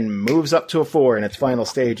 3 and moves up to a 4 in its final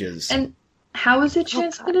stages. And how is it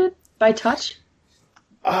transmitted? By touch?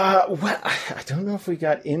 Well, I don't know if we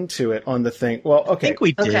got into it on the thing. Well, okay. I think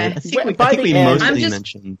we did. Okay. I think we mostly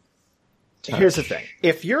mentioned. Here's the thing.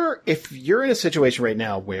 If you're in a situation right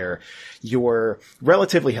now where you're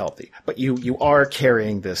relatively healthy, but you are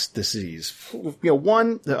carrying this disease,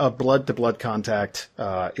 blood to blood contact,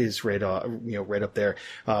 is right up there.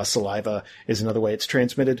 Saliva is another way it's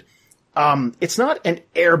transmitted. It's not an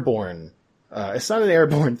airborne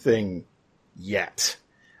thing yet.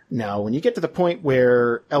 Now, when you get to the point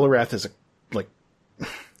where Elrath is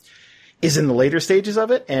in the later stages of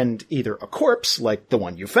it and either a corpse like the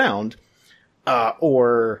one you found,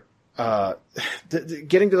 or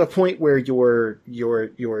getting to the point where you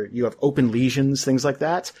have open lesions, things like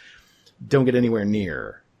that, don't get anywhere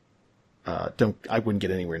near. I wouldn't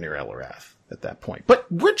get anywhere near Elrath at that point.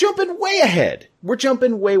 But we're jumping way ahead. We're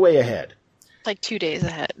jumping way ahead. Like 2 days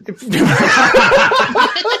ahead.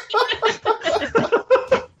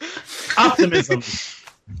 Optimism.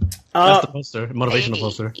 That's the poster, motivational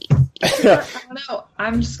poster. I don't know.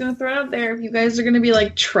 I'm just gonna throw it out there. If you guys are gonna be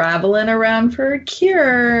like traveling around for a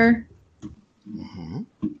cure,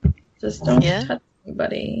 just don't touch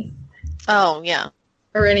anybody. Oh yeah.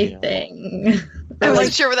 Or anything. Yeah. I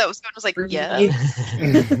wasn't sure where that was going. I was like, yeah.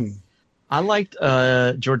 I liked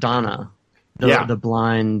Jordana, the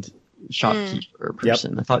blind shopkeeper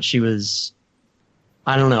person. I thought she was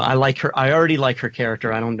I don't know. I like her. I already like her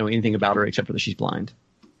character. I don't know anything about her except for that she's blind.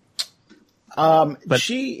 But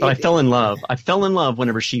I fell in love. I fell in love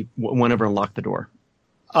whenever she went over and locked the door.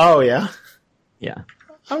 Oh yeah, yeah.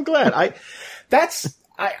 I'm glad. I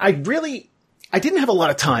didn't have a lot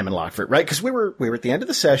of time in Lockford, right? Because we were at the end of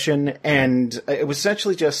the session, and it was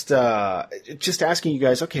essentially just asking you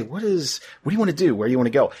guys, okay, what do you want to do? Where do you want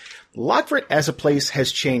to go? Lockford as a place has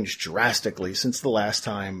changed drastically since the last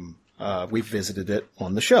time we visited it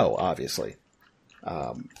on the show, obviously.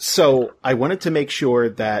 So I wanted to make sure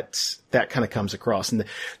that kind of comes across, and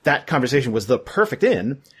that conversation was the perfect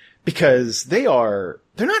inn because they're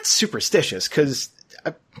not superstitious, because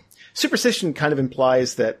superstition kind of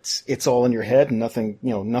implies that it's all in your head and nothing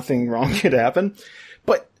wrong could happen,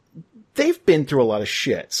 but they've been through a lot of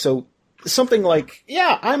shit. So something like,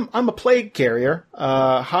 yeah, I'm a plague carrier.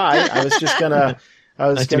 Hi, I was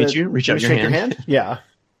nice to meet you. Reach out your hand. Yeah.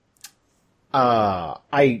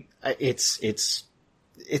 It's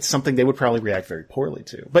something they would probably react very poorly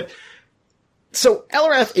to. But so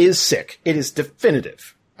Elrath is sick. It is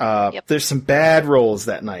definitive. Yep. There's some bad rolls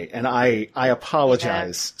that night, and I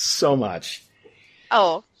apologize so much.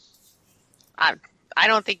 Oh, I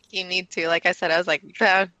don't think you need to. Like I said, I was like,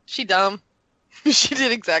 she dumb. She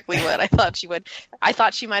did exactly what I thought she would. I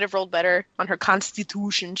thought she might have rolled better on her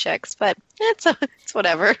Constitution checks, but it's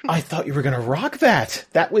whatever. I thought you were gonna rock that.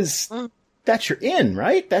 That's your in,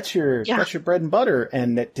 right? That's your bread and butter,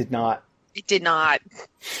 and it did not. It did not.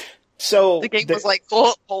 So the game was like,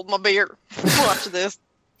 oh, hold my beer. Watch this.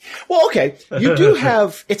 Well, okay. You do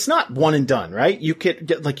have, it's not one and done, right? You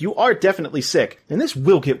are definitely sick, and this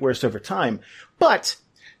will get worse over time, but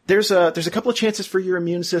there's a couple of chances for your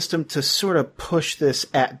immune system to sort of push this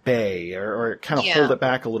at bay or kind of hold it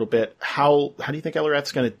back a little bit. How do you think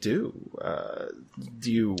Elrath's going to do?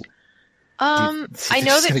 Do you I know that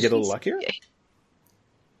she's going to get a little luckier?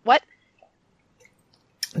 What?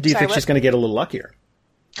 Do you think she's going to get a little luckier?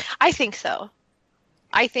 I think so.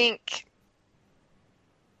 I think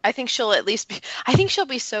she'll at least be, I think she'll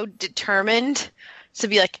be so determined to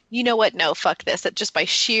be like, you know what? No, fuck this. That just by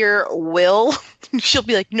sheer will, she'll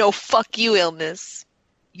be like, no, fuck you, illness.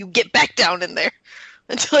 You get back down in there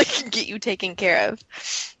until I can get you taken care of.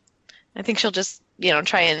 I think she'll just,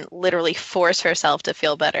 try and literally force herself to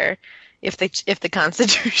feel better if the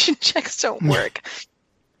Constitution checks don't work.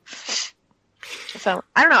 So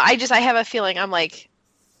I don't know. I have a feeling I'm like,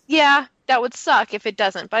 yeah, that would suck if it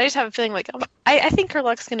doesn't. But I just have a feeling like I think her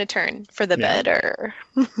luck's going to turn for the better.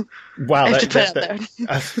 Wow,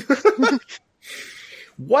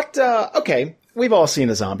 what? Okay, we've all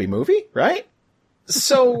seen a zombie movie, right?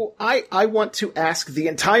 So I want to ask the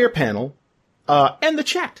entire panel and the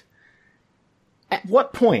chat. At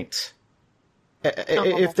what point,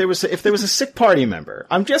 if there was a sick party member,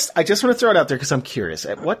 I just want to throw it out there because I'm curious.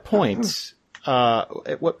 At what point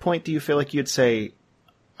do you feel like you'd say,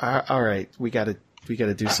 all right, we gotta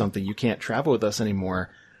do something. You can't travel with us anymore.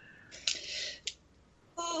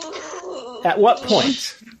 At what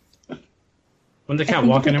point? When they can't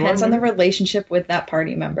walk anymore? Depends on the relationship with that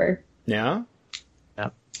party member. Yeah?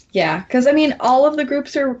 Yeah, because all of the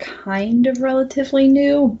groups are kind of relatively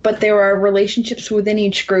new, but there are relationships within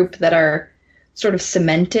each group that are sort of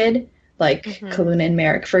cemented, like Kaluna and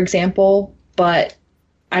Merrick, for example. But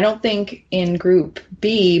I don't think in Group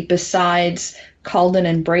B, besides Calden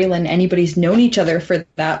and Braylon, anybody's known each other for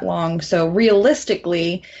that long. So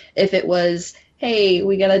realistically, if it was, hey,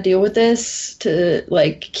 we got to deal with this to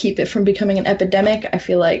keep it from becoming an epidemic, I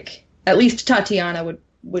feel like at least Tatiana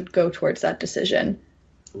would go towards that decision.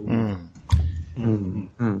 I'd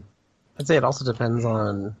say it also depends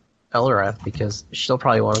on Elrath because she'll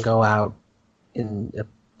probably want to go out in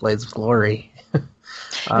Blades of Glory.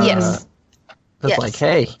 Yes. It's like,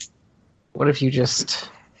 hey, what if you just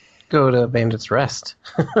go to Bandit's Rest?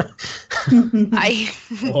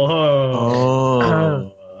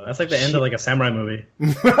 Whoa. That's like the end of a samurai movie.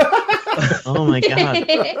 Oh my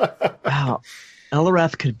god. Wow.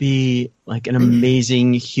 Elrath could be an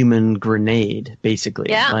amazing human grenade, basically.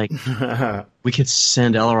 Yeah. We could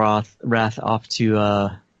send Elrath off to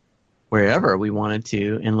wherever we wanted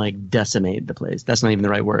to and decimate the place. That's not even the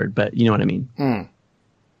right word, but you know what I mean.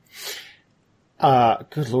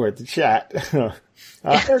 Good lord, the chat.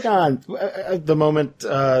 Ergon, the moment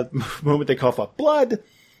they cough up blood.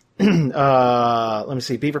 Let me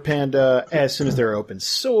see. Beaver Panda, as soon as there are open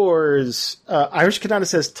sores. Irish Kanata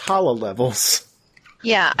says Tala levels.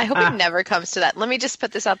 Yeah, I hope it never comes to that. Let me just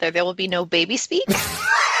put this out there. There will be no baby speak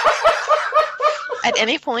at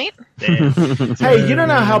any point. Hey, you don't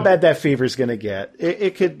know how bad that fever is going to get.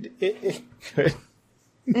 It could.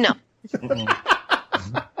 No.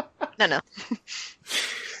 No.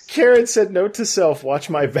 Karen said, "Note to self: watch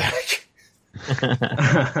my back."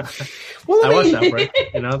 Well, I watched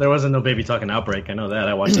Outbreak. There wasn't no baby talking Outbreak. I know that.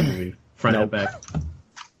 I watched that movie front and back.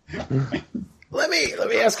 Let me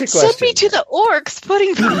ask a question. Send me to the orcs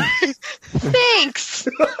putting. Thanks.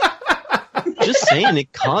 Just saying, it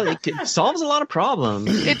solves a lot of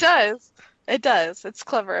problems. It does. It does. It's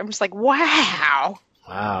clever. I'm just like, wow.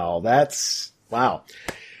 Wow, that's wow.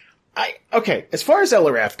 Okay. As far as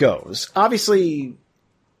Elarath goes, obviously,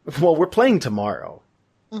 well, we're playing tomorrow,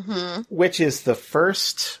 which is the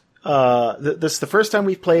first. This is the first time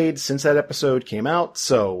we've played since that episode came out,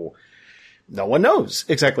 so no one knows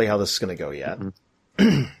exactly how this is going to go yet.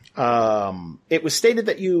 It was stated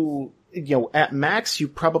that you at max you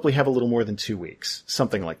probably have a little more than 2 weeks,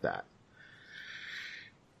 something like that.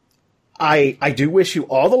 I do wish you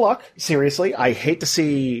all the luck. Seriously, I hate to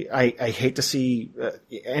see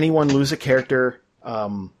anyone lose a character.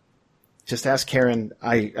 Just ask Karen.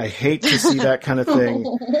 I hate to see that kind of thing.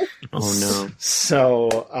 Oh no!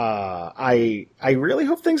 So I really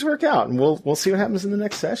hope things work out, and we'll see what happens in the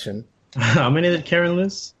next session. How many did Karen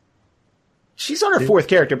lose? She's on her 4th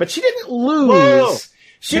character, but she didn't lose. Whoa!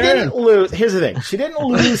 She didn't lose. Here's the thing: she didn't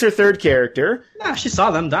lose her 3rd character. No, she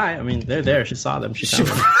saw them die. I mean, they're there. She saw them. She found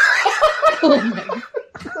them. I'm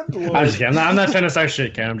just kidding. I'm not trying to start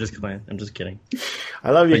shit, Karen. I'm just playing. I'm just kidding.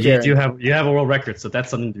 I love you, but Karen. You have a world record, so that's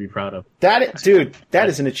something to be proud of. That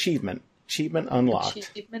is an achievement. Achievement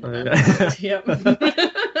unlocked. Yep.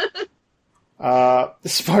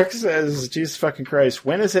 Spark says, Jesus fucking Christ,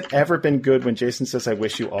 when has it ever been good when Jason says, I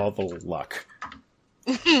wish you all the luck?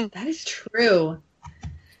 That is true.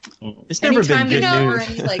 It's never Anytime been good or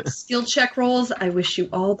news. any skill check rolls, I wish you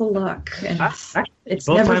all the luck. And it's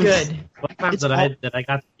both never times, good. Both times that I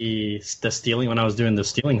got the stealing, when I was doing the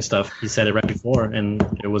stealing stuff, he said it right before, and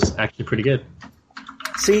it was actually pretty good.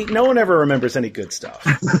 See, no one ever remembers any good stuff.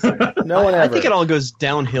 No one ever. I think it all goes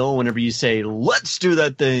downhill whenever you say, let's do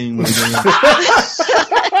that thing.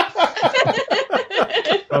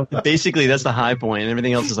 Basically, that's the high point, and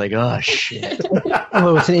everything else is like, oh, shit.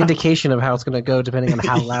 Although it's an indication of how it's going to go depending on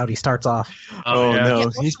how loud he starts off. Oh, yeah.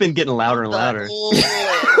 No. He's been getting louder and louder.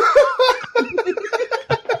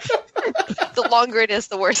 The longer it is,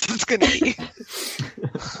 the worse it's going to be.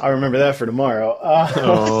 I remember that for tomorrow.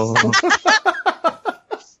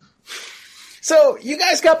 So you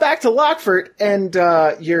guys got back to Lockford, and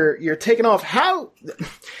you're taking off. How?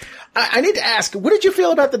 I need to ask, what did you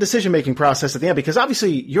feel about the decision-making process at the end? Because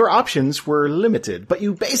obviously your options were limited, but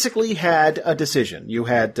you basically had a decision. You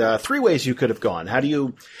had 3 ways you could have gone. How do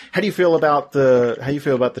you feel about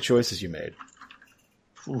the choices you made?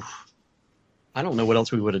 Oof. I don't know what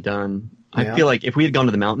else we would have done. I feel like if we had gone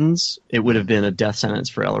to the mountains, it would have been a death sentence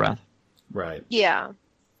for Elarath. Right. Yeah.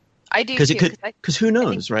 I do too. Because who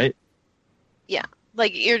knows, right? Yeah.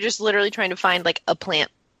 Like, you're just literally trying to find, a plant.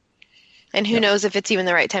 And who knows if it's even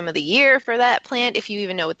the right time of the year for that plant, if you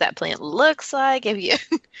even know what that plant looks like. If you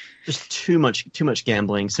Just too much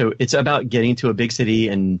gambling. So it's about getting to a big city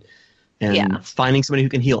and finding somebody who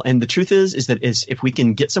can heal. And the truth is that if we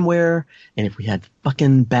can get somewhere, and if we had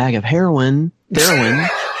fucking bag of heroin, then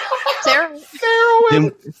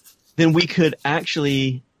we could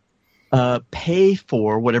actually pay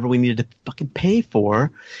for whatever we needed to fucking pay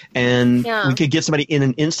for, and we could get somebody in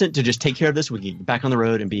an instant to just take care of this. We could get back on the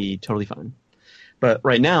road and be totally fine. But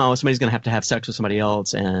right now, somebody's going to have sex with somebody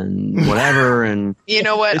else and whatever. And you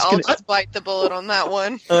know what? I'll just bite the bullet on that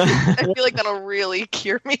one. I feel like that'll really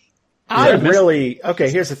cure me.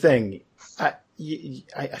 Here's the thing. I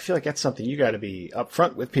feel like that's something you got to be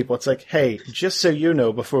upfront with people. It's like, hey, just so you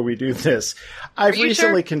know, before we do this, I've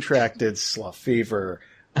recently contracted slough fever.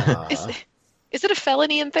 Is it a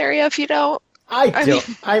felony in Theria if you don't?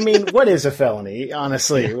 I mean, what is a felony,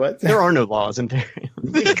 honestly? What? There are no laws in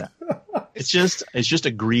Theria. It's just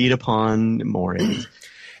agreed upon mores.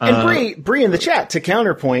 And Bree in the chat, to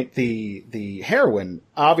counterpoint the heroin,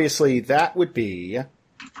 obviously that would be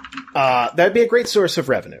that'd be a great source of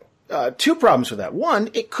revenue. 2 problems with that.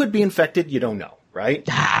 1, it could be infected, you don't know, right?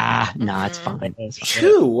 No, it's fine.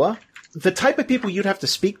 2, the type of people you'd have to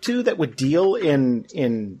speak to that would deal in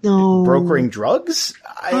brokering drugs.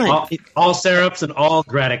 All syrups and all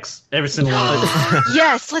Gratics, every single one.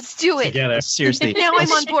 Yes, let's do it Together. Seriously. Now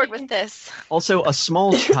I'm on board with this. Also, a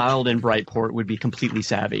small child in Brightport would be completely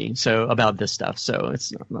savvy about this stuff, so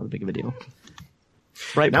it's not a big of a deal.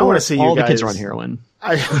 Brightport, now I want to see all you guys, the kids are on heroin.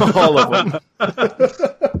 All of them.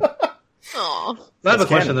 Aww. I have a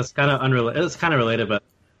question that's kind of unrelated. It's kind of related, but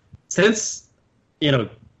since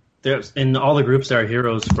there's in all the groups there are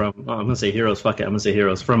heroes from. I'm gonna say heroes. Fuck it. I'm gonna say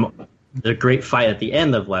heroes from the great fight at the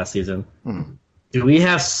end of last season. do we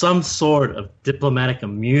have some sort of diplomatic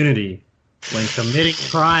immunity when committing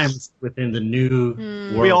crimes within the new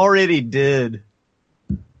world? We already did.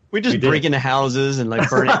 We just We did. break into houses and like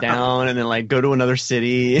burn it down, and then like go to another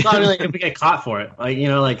city. It's not really if we get caught for it. Like,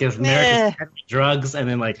 like if America's had drugs and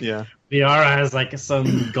then like Yeah. Liara has like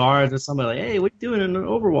some guards or somebody like, hey, what are you doing in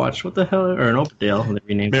Overwatch? What the hell? Or an Overdale. And they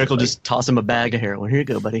renamed Miracle it. Like, just toss him a bag of heroin. Here you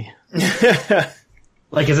go, buddy.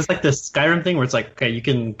 like, is this like the Skyrim thing where it's like, okay, you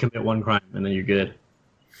can commit one crime and then you're good?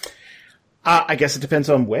 I guess it depends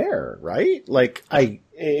on where, right? Like,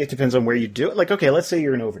 it depends on where you do it. Like, okay, let's say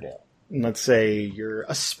you're in Overdale. And let's say you're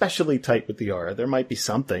especially tight with Liara. There might be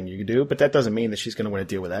something you can do, but that doesn't mean that she's going to want to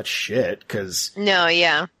deal with that shit, because No,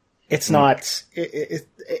 yeah. it's not.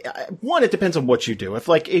 One, it depends on what you do.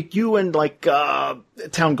 If you and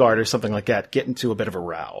Town Guard or something like that get into a bit of a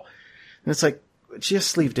row, and it's like,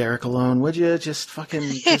 just leave Derek alone, would you? Just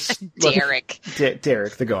fucking Derek.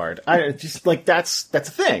 Derek the guard. That's a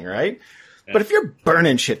thing, right? Yeah. But if you're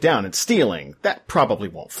burning shit down and stealing, that probably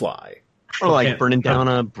won't fly. Or like burning down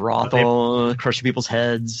a brothel, crushing people's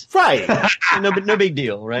heads. Right. No big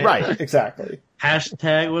deal, right? Right, exactly.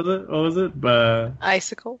 Hashtag, what was it?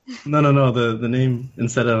 Icicle. No. The name,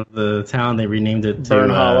 instead of the town, they renamed it to Burn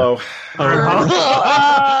Hollow. Burn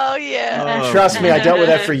Hollow. Oh, yeah. Trust me, I dealt with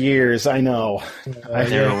that for years. I know.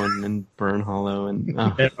 Heroin and Burn Hollow. And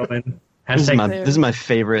Heroin. this Hashtag is my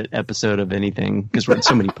favorite episode of anything, because we're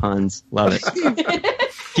so many puns. Love it.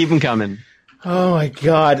 Keep them coming. Oh my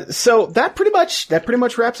god! So that pretty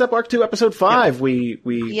much wraps up Arc 2, Episode 5. Yep.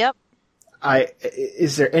 Yep.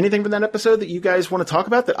 Is there anything from that episode that you guys want to talk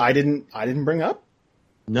about that I didn't bring up?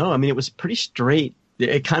 No, I mean, it was pretty straight.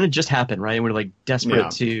 It kind of just happened, right? And we're like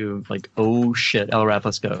desperate to like, oh shit, Elrath,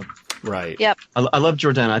 let's go. Right. Yep. I love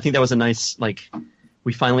Jordana. I think that was a nice, like,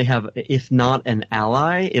 we finally have, if not an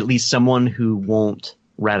ally, at least someone who won't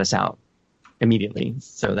rat us out immediately.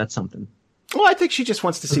 So that's something. Well, I think she just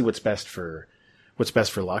wants to see what's best for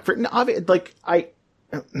Lockford. And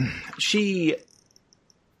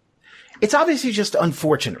it's obviously just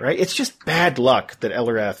unfortunate, right? It's just bad luck that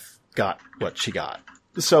Elrath got what she got.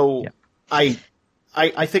 So yeah.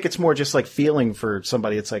 I think it's more just like feeling for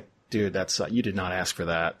somebody. It's like, dude, you did not ask for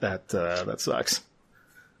that. That sucks.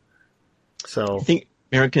 So I think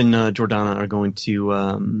Merrick and Jordana are going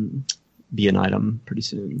to be an item pretty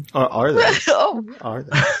soon. Are they? Oh. Are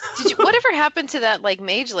they? Whatever happened to that like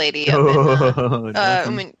mage lady? Nothing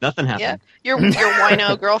happened. Yeah, your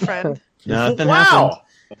wino girlfriend. Nothing Wow.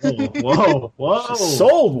 happened. Whoa.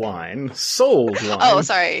 Sold wine. Oh,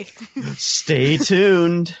 sorry. Stay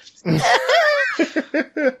tuned.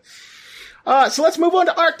 So let's move on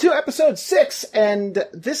to Arc 2, Episode 6, and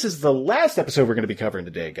this is the last episode we're going to be covering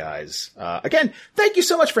today, guys. Again, thank you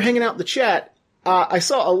so much for hanging out in the chat. I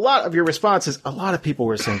saw a lot of your responses. A lot of people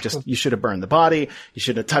were saying just, you should have burned the body, you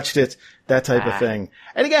shouldn't have touched it, that type of thing.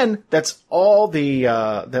 And again, that's all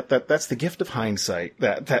that's the gift of hindsight,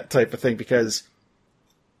 that type of thing, because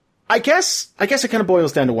I guess it kind of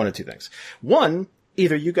boils down to one of two things. One,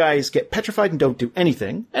 either you guys get petrified and don't do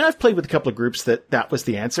anything, and I've played with a couple of groups that was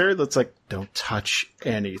the answer. That's like, don't touch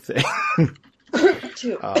anything.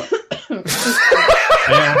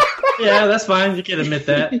 Yeah, that's fine. You can admit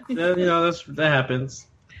that. That happens.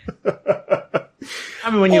 I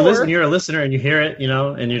mean, when you listen, you're a listener and you hear it,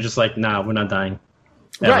 and you're just like, nah, we're not dying.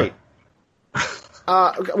 Ever. Right.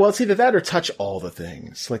 Well, it's either that or touch all the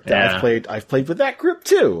things. Like that. Yeah. I've played with that group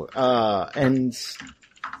too. And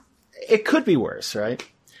it could be worse, right?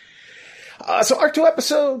 So Arc 2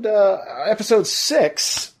 episode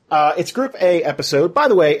 6, it's Group A episode. By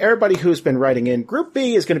the way, everybody who's been writing in, Group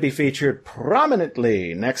B is going to be featured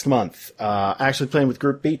prominently next month. Actually playing with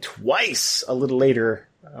Group B twice a little later,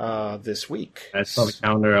 this week. I saw the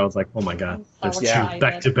calendar. I was like, oh my god. There's two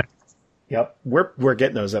back to back. Yep. We're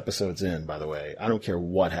getting those episodes in, by the way. I don't care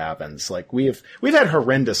what happens. Like we've had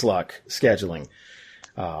horrendous luck scheduling.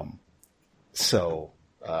 So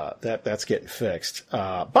that's getting fixed.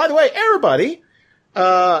 By the way, everybody,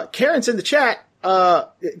 Karen's in the chat.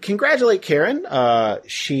 Congratulate Karen.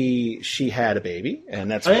 She had a baby, and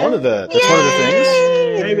that's one of the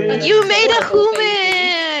things. You made a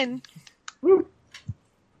human.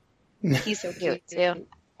 He's so cute too.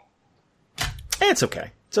 It's okay.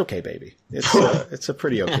 It's okay, baby. It's a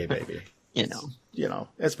pretty okay baby. You know,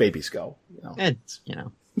 as babies go. it's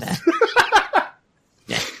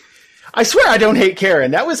I swear I don't hate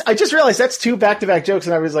Karen. I just realized that's 2 back-to-back jokes,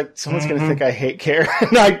 and I was like, someone's going to think I hate Karen.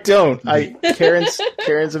 I don't.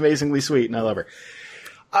 Karen's amazingly sweet, and I love her.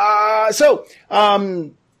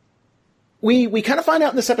 we kind of find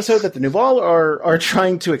out in this episode that the Nuval are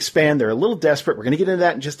trying to expand. They're a little desperate. We're going to get into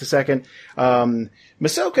that in just a second.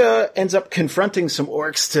 Masoka ends up confronting some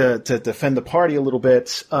orcs to defend the party a little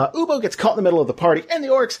bit. Ubo gets caught in the middle of the party and the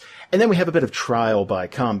orcs, and then we have a bit of trial by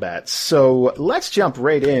combat. So let's jump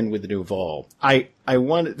right in with the Nuval. I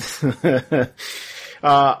wanted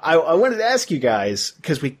I wanted to ask you guys,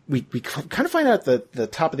 because we kind of find out at the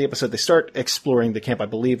top of the episode they start exploring the camp. I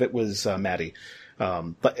believe it was Maddie.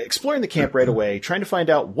 But exploring the camp right away, trying to find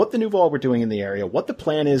out what the Nuval were doing in the area, what the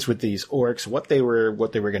plan is with these orcs, what they were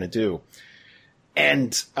going to do.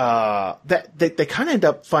 And, that they kind of end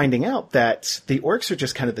up finding out that the orcs are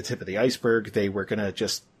just kind of the tip of the iceberg. They were going to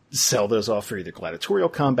just sell those off for either gladiatorial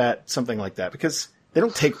combat, something like that, because they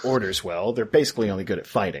don't take orders well. They're basically only good at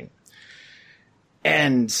fighting.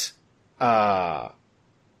 And, that's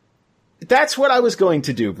what I was going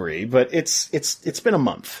to do, Bree, but it's been a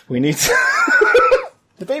month. We need to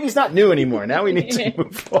the baby's not new anymore. Now we need to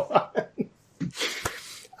move on.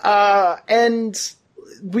 And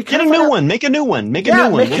we Get a new one. Make a new one. Make a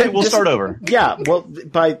new one. We'll start over. Yeah. Well,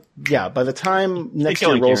 by the time next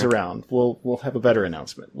year rolls around, we'll have a better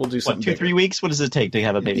announcement. We'll do something. 2-3 weeks? What does it take to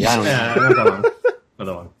have a baby? I don't know. Yeah,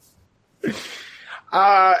 another one.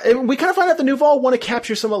 We kind of find out the Nuval want to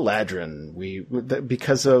capture some Eladrin.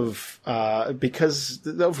 Because of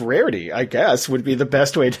rarity, I guess, would be the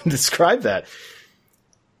best way to describe that.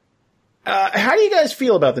 How do you guys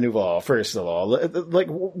feel about the Nuval, first of all? Like,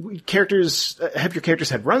 characters, have your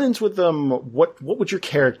characters had run-ins with them? What would your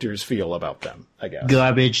characters feel about them, I guess?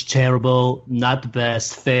 Garbage, terrible, not the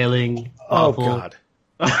best, failing, awful. Oh, God.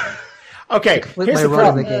 Okay, With here's my the run in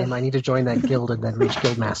problem. the game, I need to join that guild and then reach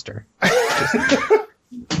guild master.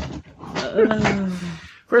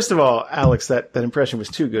 First of all, Alex, that impression was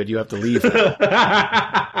too good. You have to leave it.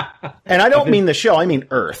 And I don't mean the show. I mean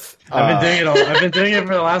Earth. I've been doing it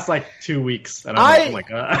for the last 2 weeks. And I'm like,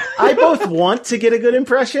 oh my God. I both want to get a good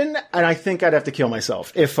impression, and I think I'd have to kill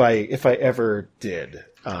myself if I ever did.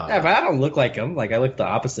 Yeah, but I don't look like him. I look the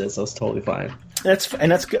opposite, so it's totally fine. That's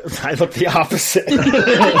good. I look the opposite.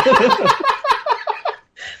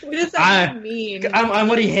 What does that mean? I'm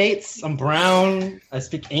what he hates. I'm brown. I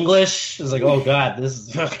speak English. It's like, oh God,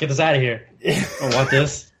 get this out of here. I don't want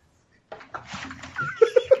this.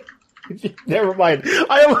 Never mind.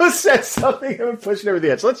 I almost said something. I'm pushing over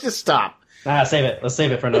the edge. Let's just stop. Save it. Let's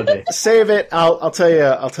save it for another day. Save it. I'll tell you.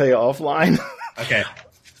 I'll tell you offline. Okay.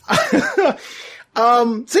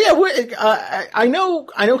 So yeah, I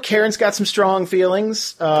know Karen's got some strong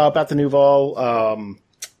feelings about the Nuval.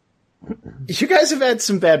 You guys have had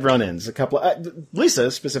some bad run-ins. A couple. Lisa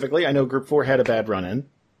specifically, I know Group 4 had a bad run-in.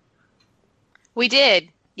 We did.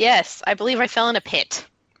 Yes, I believe I fell in a pit.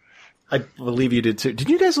 I believe you did too. Did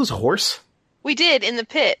you guys lose a horse? We did in the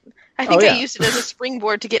pit. I think I used it as a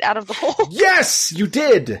springboard to get out of the hole. Yes, you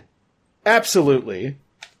did. Absolutely.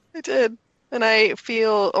 I did. And I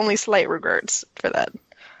feel only slight regrets for that.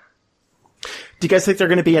 Do you guys think they're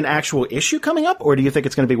going to be an actual issue coming up, or do you think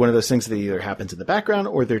it's going to be one of those things that either happens in the background,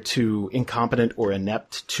 or they're too incompetent or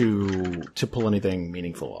inept to pull anything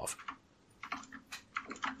meaningful off?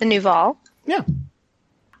 The Nuval? Yeah.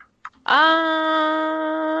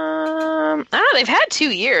 I don't know. They've had 2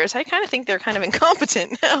 years. I kind of think they're kind of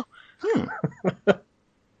incompetent now.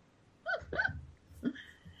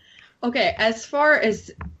 Okay, as far as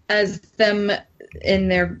them in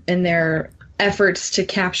their efforts to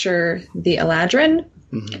capture the Eladrin,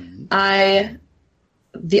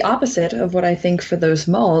 the opposite of what I think for those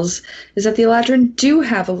Mulls is that the Eladrin do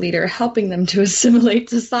have a leader helping them to assimilate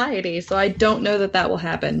society. So I don't know that will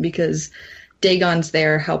happen because Dagon's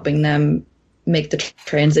there helping them make the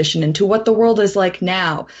transition into what the world is like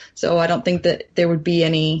now. So I don't think that there would be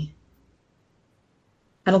any.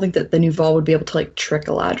 I don't think that the Nuval would be able to trick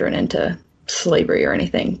Eladrin into slavery or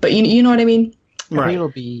anything. But you know what I mean? I think it'll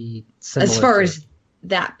be similar as far as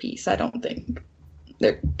that piece. I don't think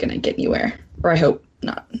they're gonna get anywhere, or I hope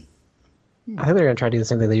not. I think they're gonna try to do the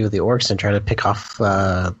same thing they do with the orcs and try to pick off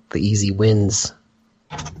the easy wins.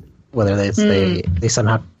 Whether they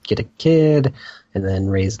somehow get a kid and then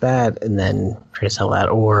raise that and then try to sell that,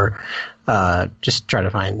 or just try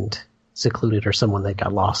to find secluded or someone that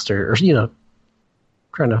got lost or trying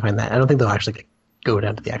to find that. I don't think they'll actually go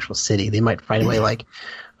down to the actual city. They might find a way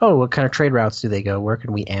what kind of trade routes do they go? Where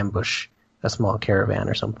can we ambush a small caravan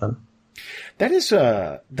or something? That is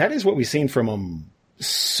what we've seen from them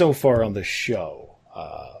so far on the show.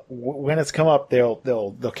 When it's come up,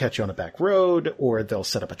 they'll catch you on a back road, or they'll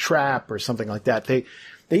set up a trap or something like that. They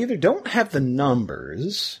either don't have the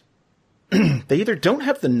numbers. They either don't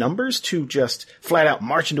have the numbers to just flat out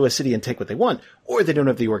march into a city and take what they want, or they don't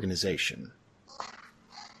have the organization.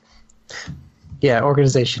 Yeah,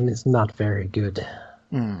 organization is not very good.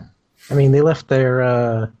 Mm. I mean, they left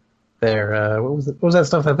their what was that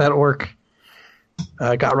stuff that orc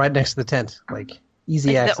got right next to the tent, like easy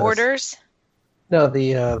Like access. the orders. No,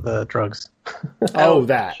 the drugs. Oh,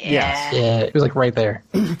 that. Yeah. Yes. Yeah, it was like right there.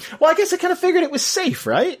 Well, I guess they kind of figured it was safe,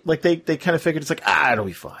 right? Like they kind of figured it's like, it'll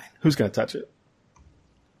be fine. Who's going to touch it?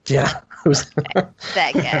 Yeah, it was.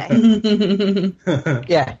 That guy.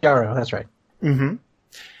 Yeah, Yarrow. That's right. Mm-hmm.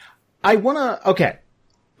 Okay.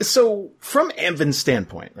 So from Anvin's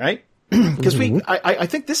standpoint, right? Because I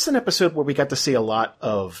think this is an episode where we got to see a lot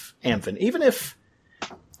of Anvin, even if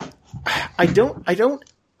I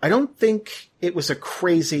don't think it was a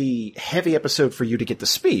crazy heavy episode for you to get to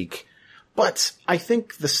speak, but I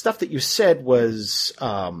think the stuff that you said was,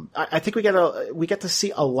 I think we got to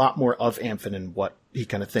see a lot more of Anvin and what he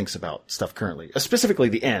kind of thinks about stuff currently, specifically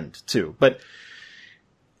the end too. But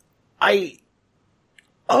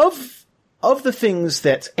of the things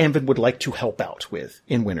that Anvin would like to help out with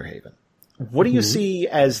in Winterhaven, what do you see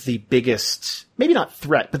as the biggest, maybe not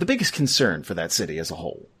threat, but the biggest concern for that city as a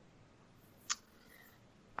whole?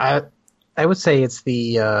 I would say it's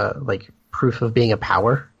the like proof of being a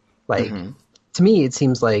power. Like to me, it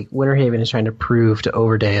seems like Winterhaven is trying to prove to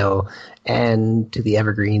Overdale and to the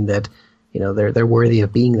Evergreen that they're worthy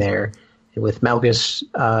of being there. And with Malgus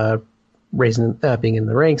being in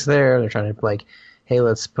the ranks there, they're trying to like, hey,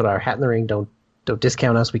 let's put our hat in the ring. Don't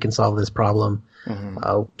discount us. We can solve this problem.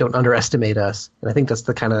 Don't underestimate us. And I think that's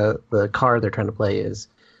the kind of the card they're trying to play is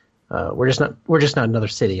we're just not another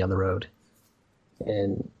city on the road.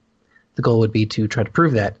 And the goal would be to try to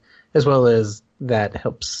prove that, as well as that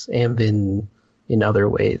helps Anvin in other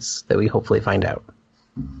ways that we hopefully find out.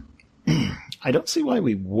 I don't see why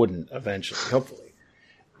we wouldn't eventually, hopefully.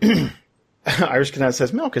 Irish Cadet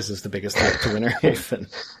says Malchus is the biggest threat to Winterhaven.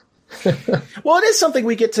 Well, it is something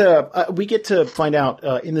we get to find out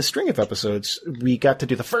in the string of episodes. We got to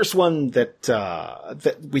do the first one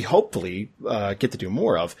that we hopefully get to do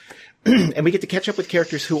more of, and we get to catch up with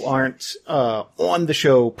characters who aren't on the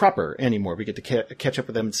show proper anymore. We get to catch up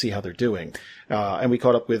with them and see how they're doing. And we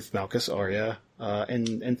caught up with Malchus, Arya,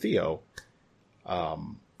 and Theo.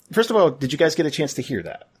 First of all, did you guys get a chance to hear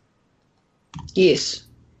that? Yes.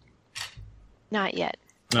 Not yet.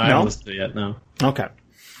 No, I haven't listened to it yet. No. Okay.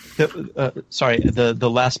 Sorry, the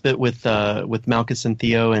last bit with Malchus and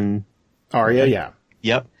Theo and Arya, yeah.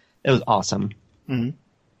 Yep, it was awesome. Mm-hmm.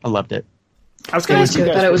 I loved it. I was going to ask you I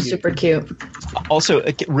guys. thought it was super cute. Also,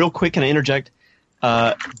 real quick, can I interject?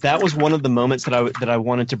 That was one of the moments that I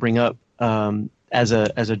wanted to bring up as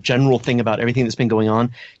a general thing about everything that's been going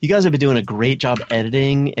on. You guys have been doing a great job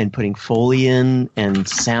editing and putting Foley in and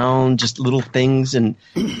sound, just little things, and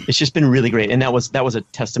it's just been really great. And that was a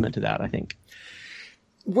testament to that, I think.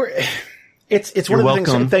 It's You're one of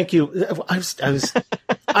the welcome. things. Thank you.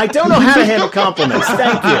 I don't know how to handle compliments.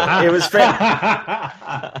 Thank you. It was great.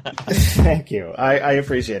 Thank you. I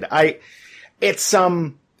appreciate it. It's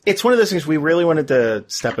one of those things we really wanted to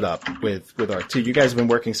step it up with art too. You guys have been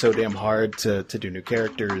working so damn hard to do new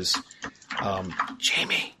characters.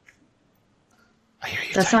 Jamie, I hear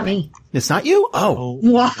you. That's not me. It's not you? Oh.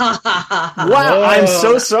 Wow. Wow. I'm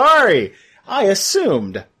so sorry. I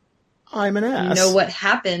assumed. I'm an ass. You know what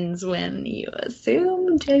happens when you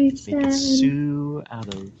assume, Jason? Make Sue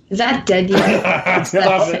out of. Is that dead yet?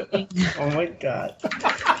 Stop it. Oh my god.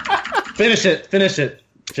 Finish it.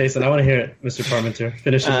 Jason, I want to hear it, Mr. Parmenter.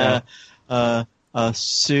 Finish it now.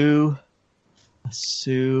 Sue,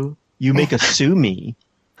 you make a sue me.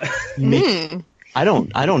 I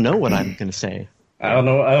don't know what I'm gonna say. I don't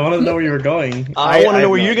know. I want to know where you were going. I want to know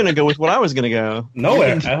where you're gonna go with what I was gonna go.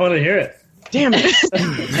 Nowhere. I want to hear it. Damn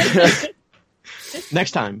it.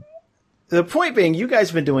 Next time. The point being, you guys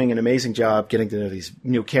have been doing an amazing job getting to know these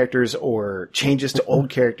new characters or changes to old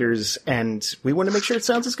characters, and we want to make sure it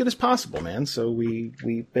sounds as good as possible, man. So we've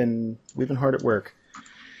been hard at work.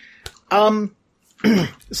 So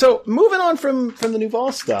moving on from the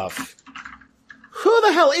Nuval stuff, who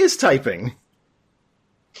the hell is typing?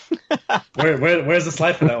 Where's the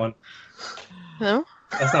slide for that one? No?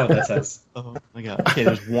 That's not what that says. Oh my god. Okay,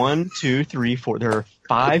 there's 1, 2, 3, 4. There are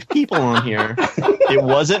 5 people on here. It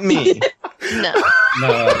wasn't me. No.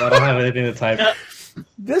 No, I don't have anything to type.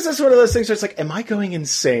 This is one of those things where it's like, am I going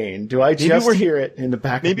insane? Do I just hear it in the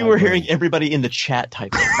back Maybe of my we're brain? hearing everybody in the chat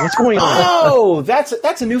typing. What's going on? Oh,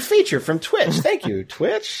 that's a new feature from Twitch. Thank you,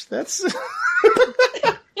 Twitch. That's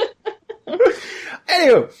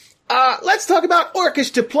Anywho, let's talk about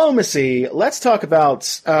orcish diplomacy. Let's talk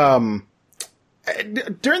about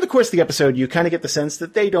during the course of the episode, you kind of get the sense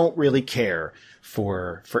that they don't really care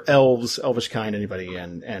for elves, elvish kind, anybody,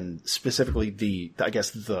 and specifically the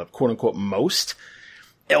quote unquote most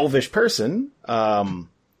elvish person,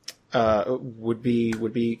 would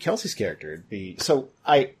be Kelsey's character.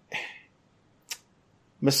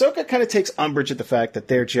 Masoka kind of takes umbrage at the fact that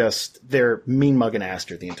they're mean mugging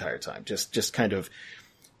Aster the entire time. Just kind of,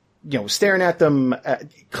 staring at them,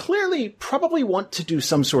 clearly probably want to do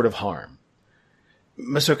some sort of harm.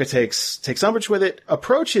 Masoka takes umbrage with it,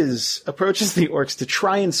 approaches the orcs to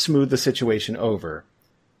try and smooth the situation over.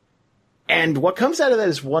 And what comes out of that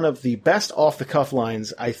is one of the best off-the-cuff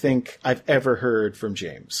lines I think I've ever heard from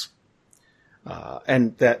James.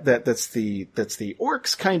 And that's the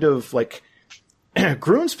orcs kind of like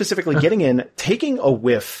Grun specifically getting in, taking a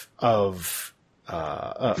whiff of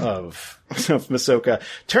Masoka,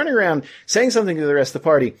 turning around, saying something to the rest of the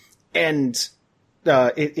party, and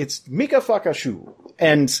it's Mika Fakashu,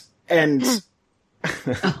 and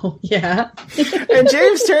Oh, yeah. and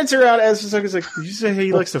James turns around as Masoka's like, did you say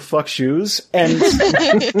he likes to fuck shoes? And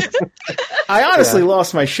I honestly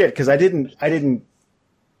lost my shit because I didn't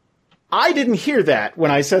hear that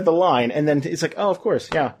when I said the line, and then it's like, oh, of course,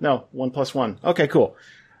 yeah, no, 1 + 1. Okay, cool.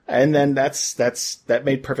 And then that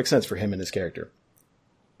made perfect sense for him and his character.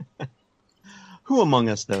 Who among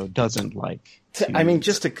us though doesn't like? I mean,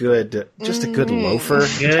 just a good loafer.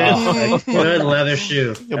 Good, good leather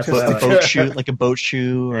shoe. A boat shoe, like a boat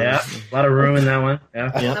shoe. Or, Yeah, a lot of room in that one.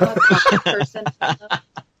 Yeah. I'm a pocket person.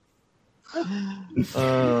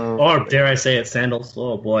 Or dare I say it, sandals?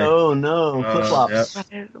 Oh boy. Oh no, flip flops.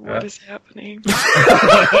 What is happening?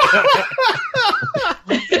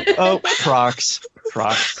 Oh, Crocs.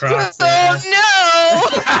 Crocs. Oh no!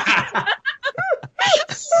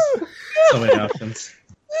 So many options.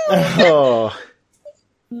 Oh,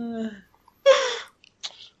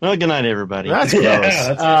 Well, good night, everybody. that's gross.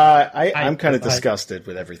 Yeah, that's I'm kind of disgusted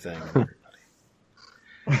with everything.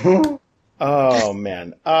 Everybody. Oh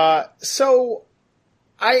man. So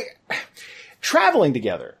traveling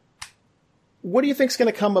together. What do you think's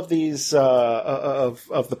going to come of these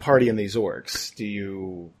of the party and these orcs? Do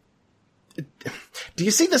you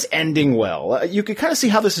see this ending well? You can kind of see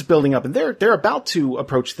how this is building up, and they're about to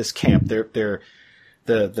approach this camp. They're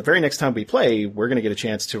the very next time we play, we're going to get a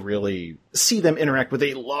chance to really see them interact with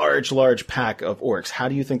a large pack of orcs. How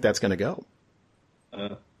do you think that's going to go?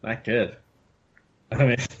 Not good. I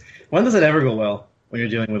mean, when does it ever go well when you're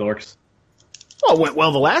dealing with orcs? Well, it went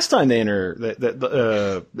well the last time they enter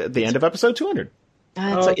the end of episode 200.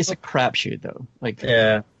 It's a crapshoot though. Like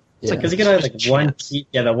Yeah. It's like, because you get like one chief,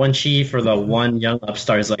 the one chief or the one young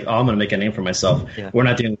upstart is like, oh, I'm going to make a name for myself. Yeah. We're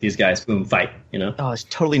not dealing with these guys. Boom, fight, Oh, it's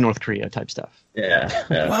totally North Korea type stuff. Yeah.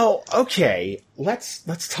 Well, okay. Let's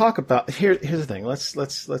talk about here's the thing. Let's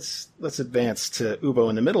advance to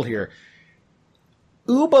Ubo in the middle here.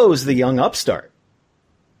 Ubo's the young upstart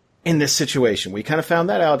in this situation. We kind of found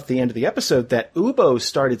that out at the end of the episode that Ubo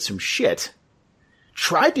started some shit,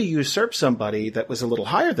 tried to usurp somebody that was a little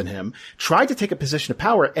higher than him, tried to take a position of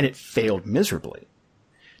power, and it failed miserably.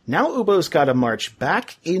 Now Ubo's got to march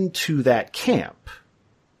back into that camp.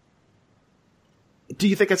 Do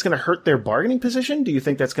you think that's going to hurt their bargaining position? Do you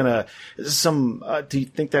think that's going to do you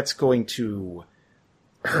think that's going to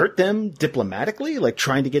hurt them diplomatically, like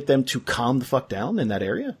trying to get them to calm the fuck down in that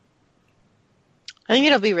area? I think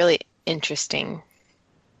it'll be really interesting.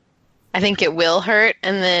 I think it will hurt,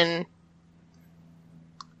 and then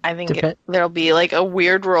I think there'll be like a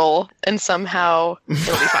weird roll, and somehow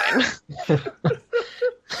it'll be fine.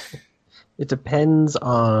 It depends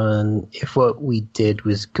on if what we did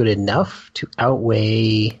was good enough to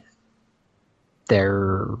outweigh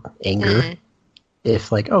their anger. Mm-hmm.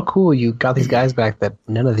 If like, oh cool, you got these guys back that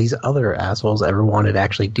none of these other assholes ever wanted to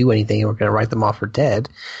actually do anything, and we're going to write them off for dead.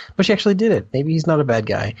 But she actually did it. Maybe he's not a bad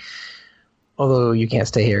guy. Although you can't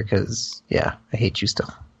stay here because, yeah, I hate you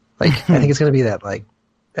still. Like, I think it's going to be that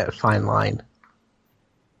fine line.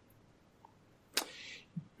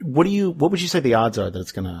 What would you say the odds are that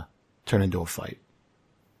it's going to turn into a fight?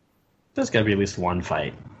 There's got to be at least one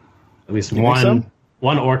fight. At least You think so?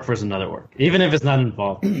 one orc versus another orc. Even if it's not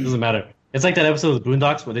involved, it doesn't matter. It's like that episode of the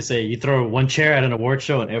Boondocks where they say you throw one chair at an award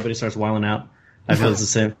show and everybody starts wilding out. I feel it's the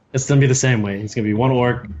same. It's going to be the same way. It's going to be one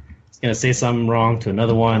orc. It's going to say something wrong to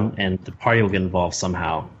another one, and the party will get involved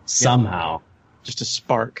somehow. Somehow. Just a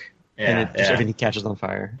spark, Yeah, and just everything catches on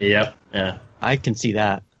fire. Yep. Yeah. I can see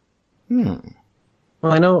that.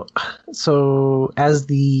 Well, I know. So, as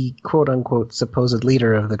the quote-unquote supposed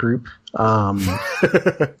leader of the group,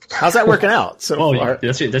 how's that working out so far?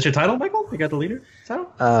 That's your title, Michael? You got the leader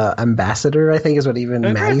title? ambassador, I think is what even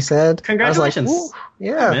Maddie said. Congratulations! I was like,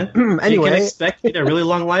 yeah. Anyway, you Anyway, can expect either a really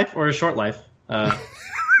long life or a short life.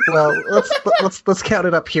 well, let's count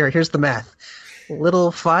it up here. Here's the math.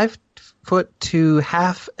 Little 5'2"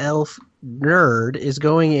 half elf nerd is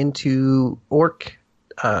going into orc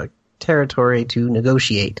territory to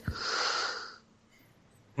negotiate.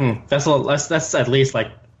 That's at least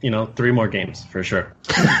 3 more games for sure.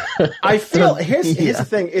 I feel here's the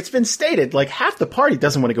thing. It's been stated like half the party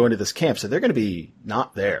doesn't want to go into this camp, so they're going to be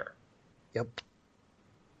not there. Yep.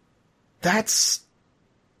 That's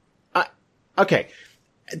okay.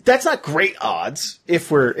 That's not great odds if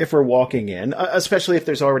we're walking in, especially if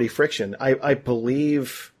there's already friction. I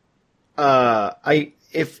believe,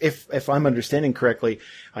 if I'm understanding correctly,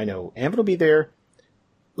 I know Ambit will be there.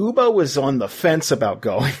 Ubo was on the fence about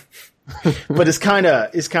going, but is kind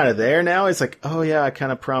of there now. It's like, oh yeah, I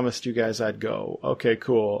kind of promised you guys I'd go. Okay,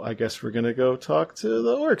 cool. I guess we're gonna go talk to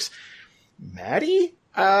the orcs. Maddie,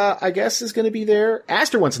 I guess is gonna be there.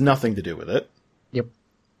 Aster wants nothing to do with it. Yep.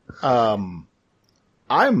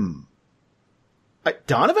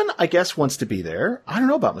 Donovan, I guess, wants to be there. I don't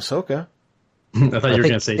know about Masoka. I thought you were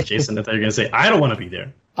going to say Jason. I thought you were going to say I don't want to be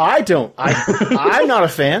there. I don't. I'm not a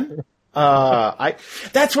fan.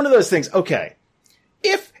 That's one of those things. Okay,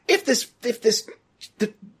 if this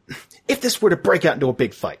were to break out into a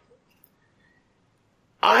big fight,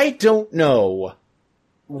 I don't know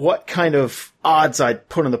what kind of odds I'd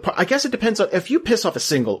put on the part. I guess it depends on if you piss off a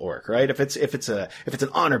single orc, right? If it's an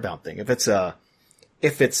honor bound thing, if it's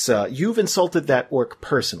you've insulted that orc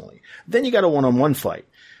personally, then you got a one-on-one fight.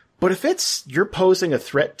 But if you're posing a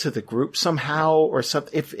threat to the group somehow or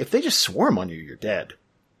something, if they just swarm on you, you're dead.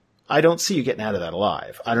 I don't see you getting out of that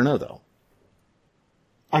alive. I don't know though.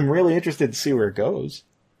 I'm really interested to see where it goes.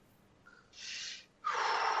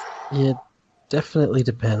 It definitely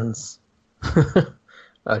depends.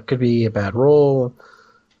 Could be a bad roll.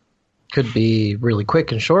 Could be really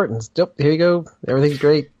quick and short and here you go. Everything's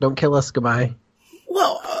great. Don't kill us. Goodbye.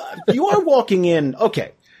 Well, you are walking in.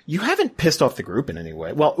 Okay. You haven't pissed off the group in any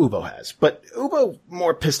way. Well, Ubo has, but Ubo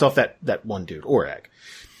more pissed off that one dude, Orag.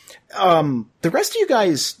 The rest of you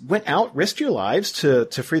guys went out, risked your lives to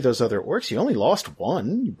free those other orcs. You only lost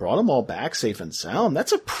one. You brought them all back safe and sound.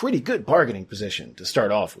 That's a pretty good bargaining position to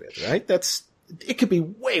start off with, right? It could be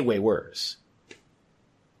way, way worse.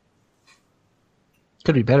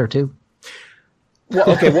 Could be better too. Well,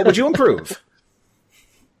 okay, what would you improve?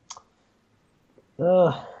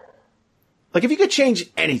 Like if you could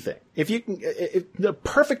change anything, if the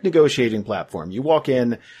perfect negotiating platform, you walk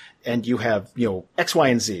in and you have, X, Y,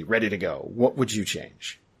 and Z ready to go, what would you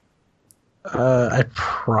change? I'd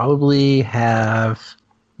probably have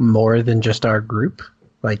more than just our group.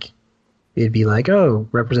 Like, it'd be like, oh,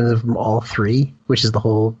 representative from all three, which is the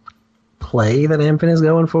whole play that Ampin is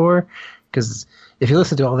going for. Because if you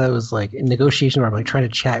listen to all those, like, negotiation where I'm like trying to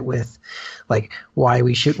chat with, like, what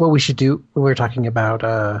we should do when we were talking about,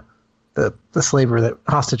 the slaver, that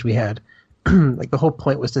hostage we had, like the whole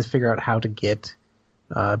point was to figure out how to get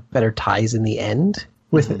better ties in the end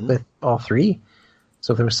with all three.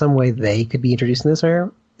 So if there was some way they could be introduced in this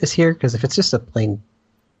here, because if it's just a plain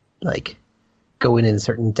like go in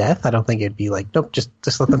certain death, I don't think it'd be like, nope,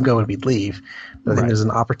 just let them go and we'd leave. But I think there's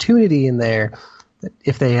an opportunity in there that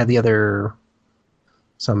if they had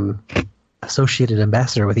some associated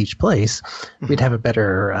ambassador with each place, we'd have a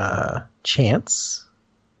better chance.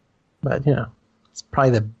 But, it's probably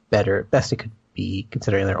the best it could be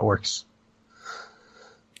considering they're orcs.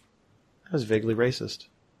 That was vaguely racist.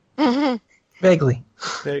 Mm-hmm. Vaguely.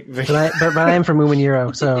 But I am from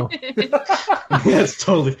Umaniro, so. That's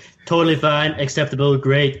totally fine, acceptable,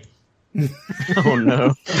 great. Oh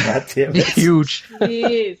no. God damn it. Huge.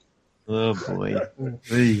 Jeez. Oh boy.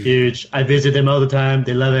 Huge. I visit them all the time.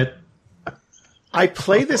 They love it. I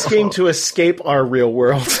play this game to escape our real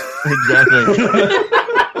world. Exactly.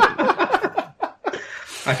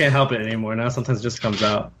 I can't help it anymore now. Sometimes it just comes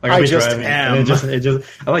out. Like I I'll be just driving, am. and it just.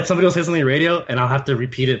 I like somebody will say something on the radio, and I'll have to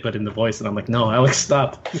repeat it, but in the voice, and I'm like, no, Alex,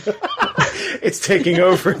 stop. It's taking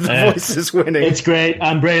over. The voice is winning. It's great.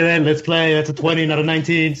 I'm Braylon. Let's play. That's a 20, not a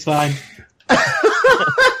 19. It's fine.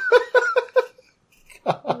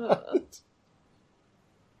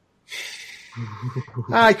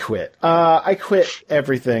 I quit. I quit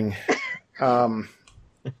everything.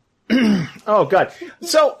 Oh God.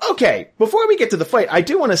 So, okay. Before we get to the fight, I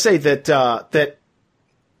do want to say that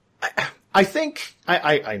I think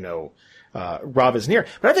I know Rob is near.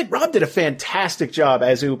 But I think Rob did a fantastic job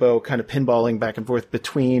as Ubo, kind of pinballing back and forth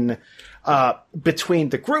between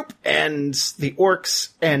the group and the orcs.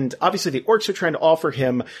 And obviously the orcs are trying to offer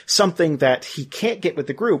him something that he can't get with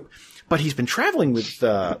the group. But he's been traveling with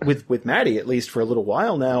Maddie at least for a little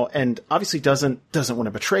while now, and obviously doesn't want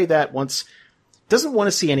to betray that. Doesn't want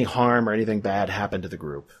to see any harm or anything bad happen to the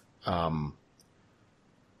group.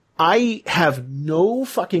 I have no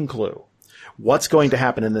fucking clue what's going to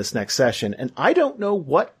happen in this next session, and I don't know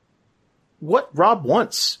what Rob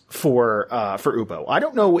wants for Ubo. I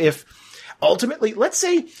don't know if ultimately, let's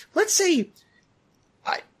say,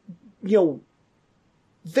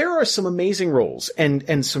 there are some amazing roles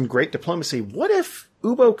and some great diplomacy. What if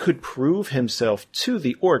Ubo could prove himself to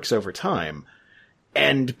the orcs over time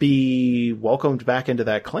and be welcomed back into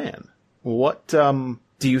that clan? What, do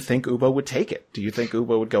you think Ubo would take it? Do you think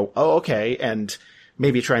Ubo would go, oh, okay, and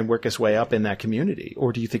maybe try and work his way up in that community?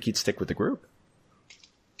 Or do you think he'd stick with the group?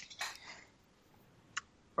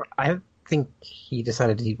 I think he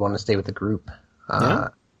decided he'd want to stay with the group. Yeah.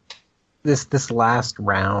 This last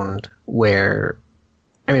round where,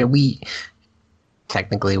 I mean, we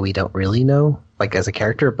don't really know, like, as a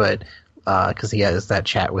character, but because he has that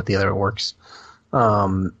chat with the other orcs,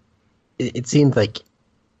 it seemed like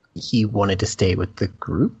he wanted to stay with the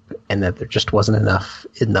group, and that there just wasn't enough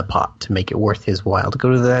in the pot to make it worth his while to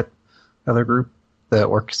go to that other group, the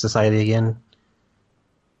Orc Society again.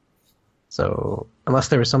 So unless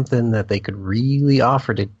there was something that they could really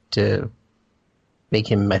offer to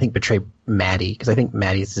make him, I think, betray Maddie, because I think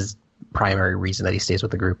Maddie's his primary reason that he stays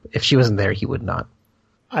with the group. If she wasn't there, he would not.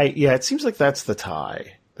 It seems like that's the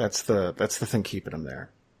tie. That's the thing keeping him there.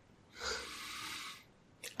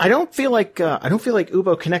 I don't feel like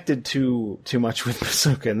Ubo connected too much with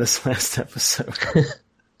Bazooka in this last episode.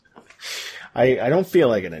 I don't feel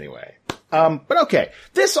like it anyway. But okay,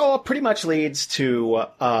 this all pretty much leads to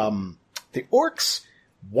the orcs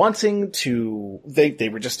wanting to. They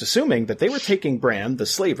were just assuming that they were taking Bran, the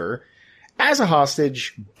slaver, as a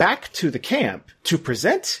hostage back to the camp to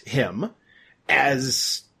present him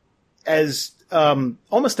as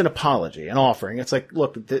almost an apology, an offering. It's like,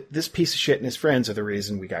 look, this piece of shit and his friends are the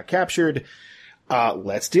reason we got captured.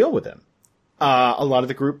 Let's deal with him. A lot of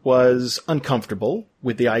the group was uncomfortable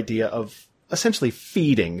with the idea of essentially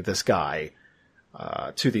feeding this guy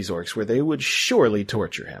to these orcs, where they would surely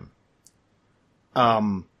torture him.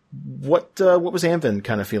 What was Anvin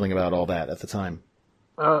kind of feeling about all that at the time?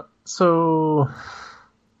 So,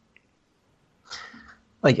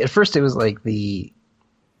 like, at first it was like the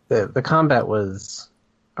combat was,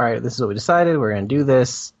 all right, this is what we decided, we're going to do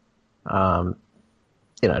this.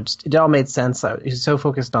 It all made sense. I was so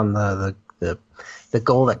focused on the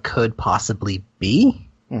goal that could possibly be.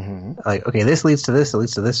 Mm-hmm. Like, okay, this leads to this, it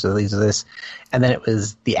leads to this, it leads to this. And then it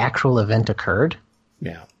was the actual event occurred.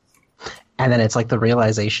 Yeah. And then it's like the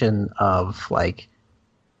realization of, like,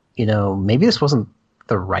 maybe this wasn't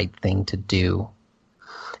the right thing to do.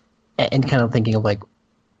 And kind of thinking of, like,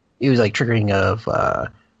 it was like triggering of, all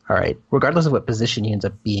right, regardless of what position he ends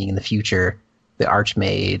up being in the future, the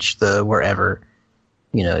Archmage, the wherever,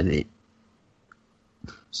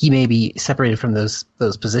 he may be separated from those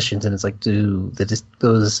positions, and it's like, do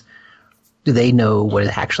they know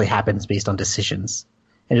what actually happens based on decisions?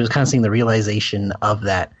 And it was kind of seeing the realization of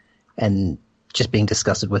that, and just being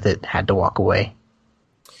disgusted with it, had to walk away.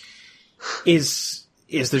 Is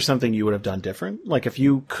there something you would have done different? Like, if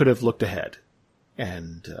you could have looked ahead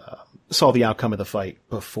and saw the outcome of the fight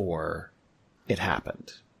before it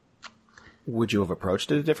happened, would you have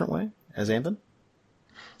approached it a different way as Anvin?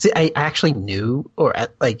 See, I actually knew, or as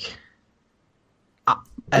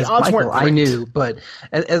Michael, I knew, but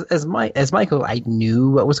as Michael, I knew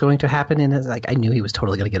what was going to happen, and like, I knew he was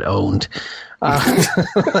totally going to get owned.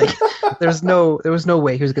 Like, there was no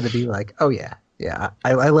way he was going to be like, oh yeah,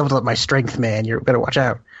 I leveled up my strength, man. You better watch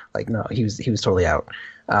out. Like, no, he was totally out.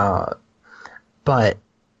 But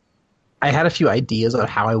I had a few ideas on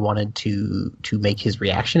how I wanted to make his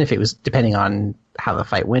reaction, if it was depending on how the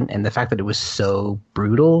fight went, and the fact that it was so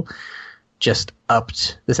brutal just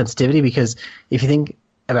upped the sensitivity. Because if you think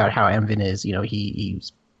about how Anvin is, he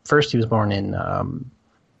was born in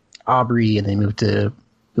Aubrey, and then moved to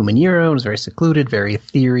Umaniro, and was very secluded, very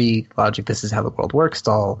theory, logic, this is how the world works,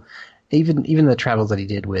 all. Even the travels that he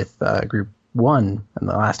did with Group 1 in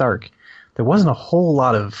the last arc, there wasn't a whole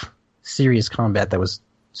lot of serious combat that was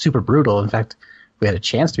super brutal. In fact, we had a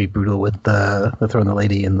chance to be brutal with the throwing the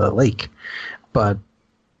lady in the lake, but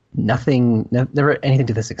never anything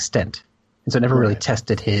to this extent. And so it never really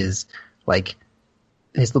tested his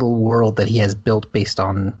little world that he has built based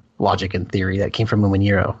on logic and theory that came from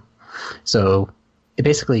Umaniro. So it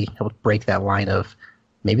basically helped break that line of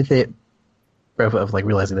maybe of like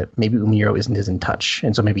realizing that maybe Umiro isn't as in touch,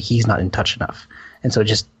 and so maybe he's not in touch enough, and so it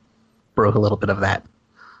just broke a little bit of that.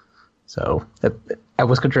 So I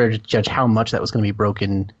was going to judge how much that was going to be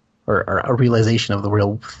broken, or a realization of the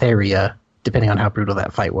real Theria, depending on how brutal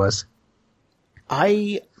that fight was.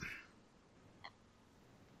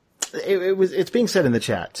 It's being said in the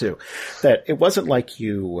chat too that it wasn't like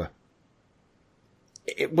you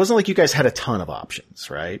guys had a ton of options,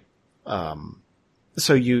 right?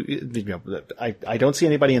 So I don't see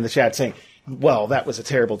anybody in the chat saying, well, that was a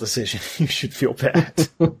terrible decision. You should feel bad.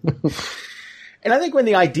 And I think when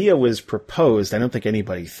the idea was proposed, I don't think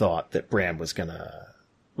anybody thought that Bran was gonna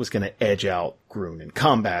edge out Grun in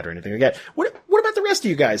combat or anything like that. What about the rest of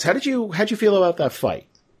you guys? How'd you feel about that fight?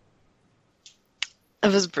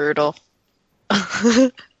 It was brutal.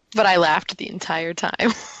 But I laughed the entire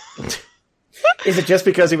time. Is it just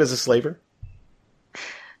because he was a slaver?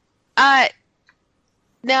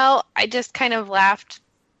 No, I just kind of laughed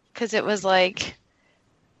because it was like,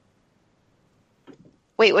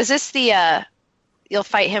 wait, was this the you'll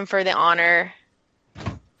fight him for the honor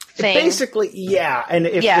thing? Basically, yeah. And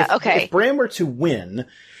if Bran were to win,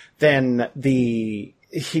 then he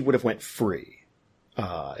would have went free.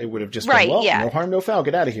 It would have just been, no harm, no foul,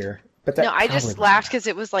 get out of here. But that I just laughed because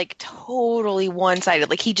it was like totally one-sided.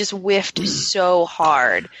 Like he just whiffed so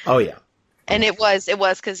hard. Oh yeah. And it was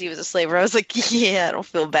because he was a slaver. I was like, yeah, I don't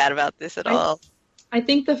feel bad about this at all. I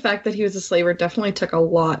think the fact that he was a slaver definitely took a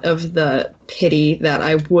lot of the pity that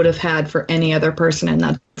I would have had for any other person in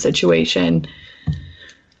that situation.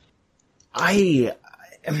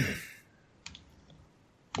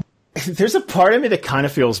 There's a part of me that kind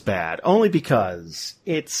of feels bad, only because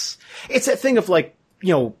it's that thing of like,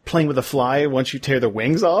 playing with a fly once you tear the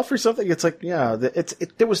wings off or something. It's like,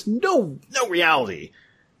 there was no reality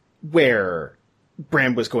where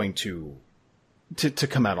Bran was going to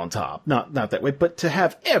come out on top. Not that way, but to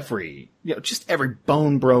have every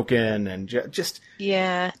bone broken and just.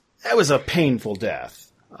 Yeah. That was a painful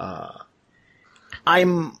death.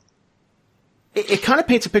 It kind of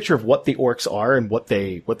paints a picture of what the orcs are and what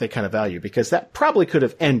they kind of value, because that probably could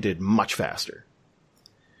have ended much faster.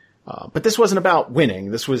 But this wasn't about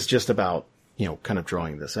winning. This was just about, kind of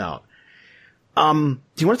drawing this out. Do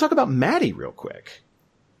you want to talk about Maddie real quick?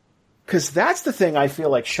 Because that's the thing I feel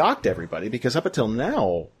like shocked everybody, because up until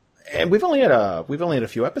now, and we've only had a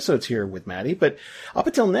few episodes here with Maddie, but up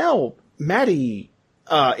until now, Maddie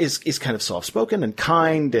is kind of soft-spoken and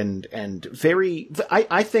kind and very,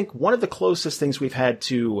 I think one of the closest things we've had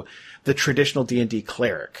to the traditional D&D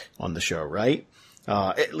cleric on the show, right?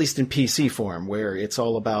 At least in PC form, where it's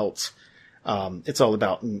all about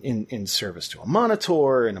in service to a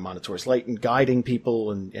Monitor, and a Monitor's light and guiding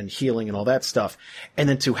people and healing and all that stuff. And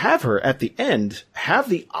then to have her at the end have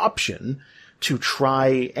the option to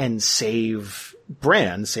try and save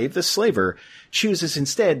Bran, save the slaver, chooses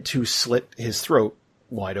instead to slit his throat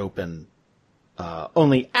wide open,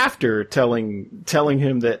 only after telling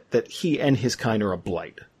him that he and his kind are a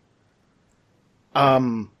blight.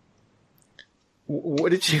 What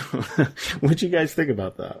did you guys think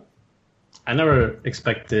about that? I never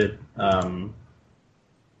expected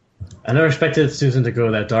Susan to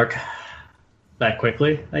go that dark that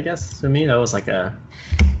quickly. I guess to me that was like a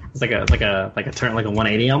turn, like a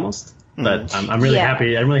 180 almost. But I'm really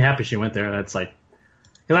happy. I'm really happy she went there. That's like,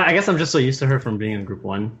 I guess I'm just so used to her from being in Group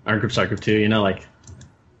 1 or Group 2. Like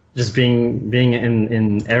just being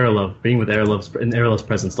in Aerolove, being with Aerolove's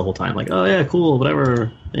presence the whole time. Like, oh yeah, cool,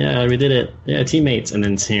 whatever. Yeah, we did it. Yeah, teammates. And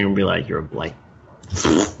then seeing him be like, you're a blight.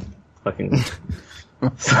 Fucking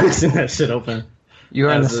slicing that shit open. You're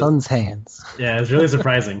in the sun's hands. Yeah, it's really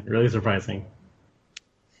surprising. Really surprising.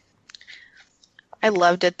 I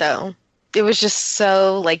loved it though. It was just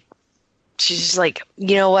so like, she's just like,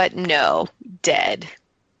 you know what? No, dead.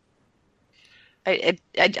 I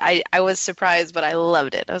was surprised, but I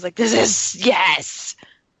loved it. I was like, this is yes.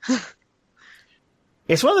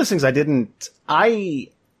 It's one of those things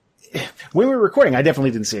when we were recording, I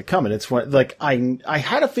definitely didn't see it coming. It's like I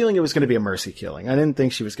had a feeling it was going to be a mercy killing. I didn't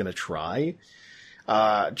think she was going to try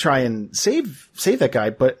and save that guy,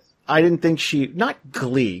 but I didn't think not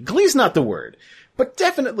glee. Glee's not the word, but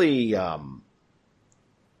definitely,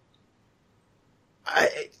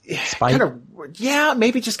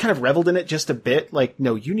 maybe just kind of reveled in it just a bit. Like,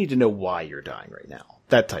 no, you need to know why you're dying right now.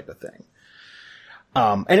 That type of thing.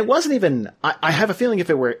 And it wasn't even, I have a feeling if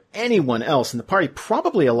it were anyone else in the party,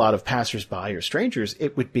 probably a lot of passersby or strangers,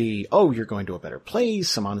 it would be, oh, you're going to a better place,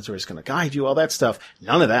 some Onizor is going to guide you, all that stuff.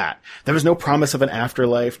 None of that. There was no promise of an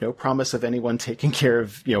afterlife, no promise of anyone taking care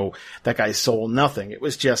of, that guy's soul, nothing. It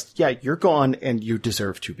was just, yeah, you're gone and you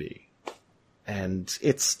deserve to be. And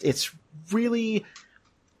it's really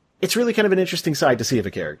kind of an interesting side to see of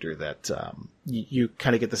a character that, you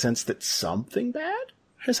kind of get the sense that something bad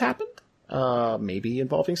has happened. Maybe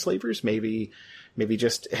involving slavers, maybe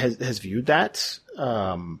just has viewed that,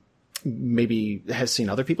 maybe has seen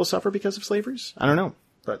other people suffer because of slavers. I don't know,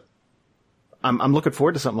 but I'm looking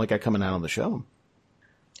forward to something like that coming out on the show.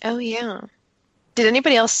 Oh yeah. Did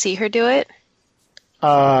anybody else see her do it?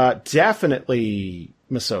 Definitely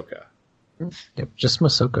Masoka. Yep, just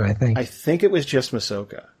Masoka, I think. I think it was just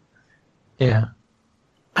Masoka. Yeah.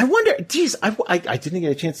 I wonder, geez, I didn't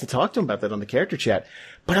get a chance to talk to him about that on the character chat,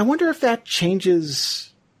 but I wonder if that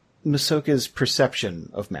changes Masoka's perception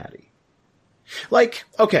of Maddie. Like,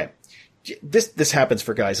 okay, this happens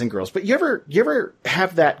for guys and girls, but you ever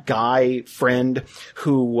have that guy friend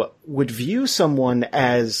who would view someone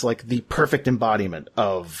as like the perfect embodiment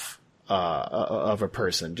of a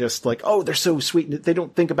person? Just like, oh, they're so sweet. They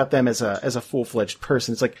don't think about them as a full-fledged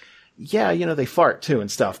person. It's like, yeah, they fart too and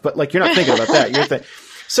stuff, but like, you're not thinking about that. You're thinking,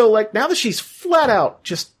 so, like, now that she's flat out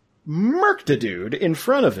just murked a dude in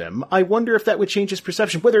front of him, I wonder if that would change his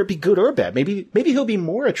perception, whether it be good or bad. Maybe he'll be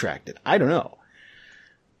more attracted. I don't know.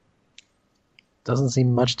 Doesn't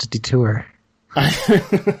seem much to detour.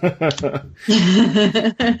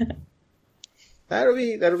 That'll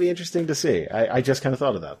be interesting to see. I just kind of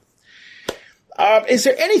thought of that. Is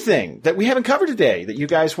there anything that we haven't covered today that you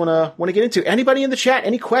guys want to get into? Anybody in the chat?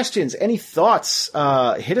 Any questions? Any thoughts?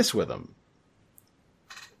 Hit us with them.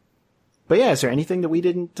 But yeah, is there anything that we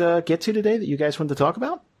didn't get to today that you guys wanted to talk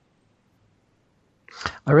about?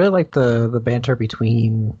 I really like the banter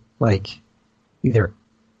between like either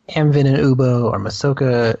Amvin and Ubo or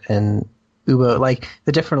Masoka and Ubo, like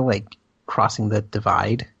the different like crossing the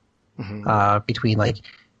divide between like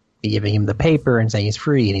giving him the paper and saying he's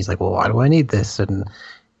free, and he's like, well, why do I need this? And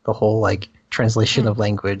the whole like translation of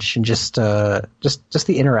language and just the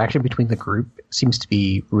interaction between the group seems to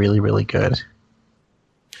be really, really good.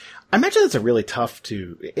 I imagine it's a really tough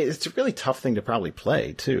thing to probably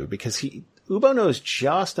play too, because Ubo knows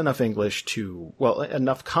just enough English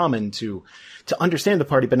enough common to understand the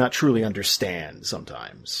party, but not truly understand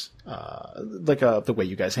sometimes. Like the way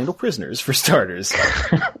you guys handle prisoners, for starters.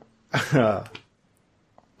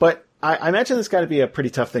 But I imagine it's got to be a pretty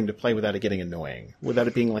tough thing to play without it getting annoying, without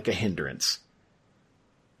it being like a hindrance.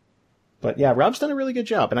 But yeah, Rob's done a really good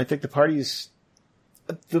job, and I think the party's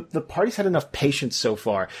had enough patience so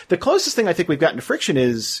far. The closest thing I think we've gotten to friction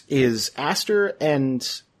is Aster and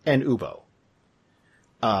Ubo.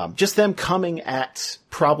 Just them coming at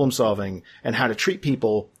problem solving and how to treat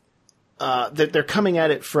people. They're coming at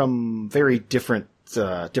it from very different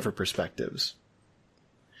perspectives.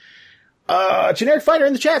 Generic Fighter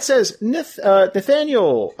in the chat says,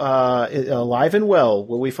 Nathaniel, alive and well.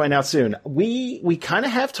 Will we find out soon? We kind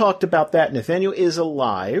of have talked about that. Nathaniel is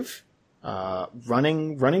alive.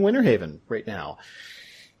 Running Winterhaven right now.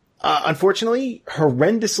 Unfortunately,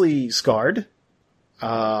 horrendously scarred.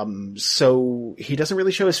 So he doesn't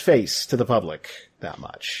really show his face to the public that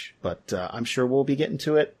much, but, I'm sure we'll be getting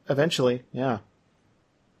to it eventually. Yeah.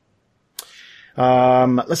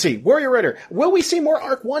 Let's see. Warrior Rider. Will we see more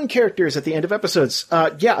Arc 1 characters at the end of episodes?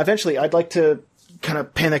 Yeah, eventually. I'd like to kind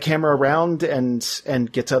of pan the camera around and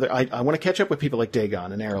get to other, I want to catch up with people like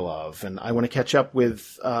Dagon and Erlov, and I want to catch up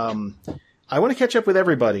with, everybody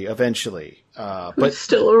eventually. But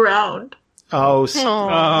still around. Oh,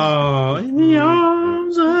 in the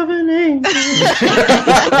arms of an angel.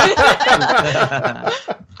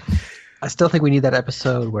 I still think we need that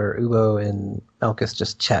episode where Ubo and Malchus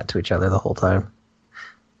just chat to each other the whole time.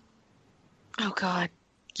 Oh God,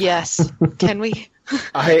 yes. Can we?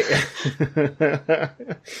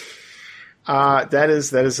 That is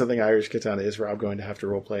something Irish Katana. Is Rob going to have to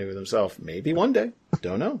role play with himself? Maybe one day.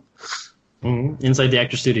 Don't know. Mm-hmm. Inside the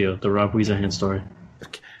Actor Studio, the Rob Weezerhand story.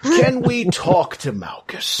 Can we talk to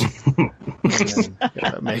Malchus?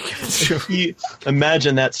 Make it You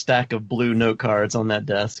imagine that stack of blue note cards on that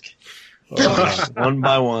desk. One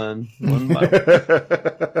by one.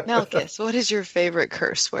 Malchus, what is your favorite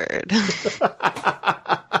curse word?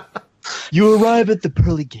 You arrive at the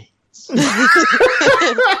pearly gates.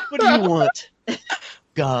 What do you want,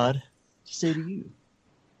 God, to say to you?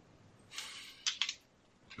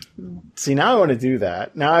 See, now I want to do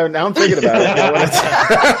that. Now I'm thinking about it.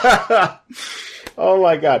 Oh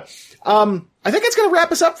my God. I think it's going to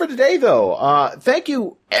wrap us up for today, though. Thank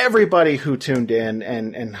you, everybody who tuned in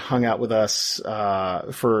and hung out with us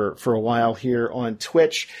for a while here on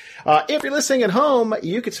Twitch. If you're listening at home,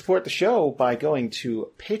 you can support the show by going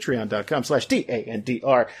to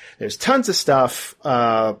patreon.com/DANDR. There's tons of stuff.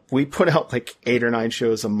 We put out like 8 or 9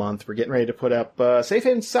 shows a month. We're getting ready to put up Safe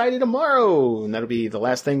Haven Society tomorrow, and that'll be the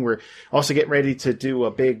last thing. We're also getting ready to do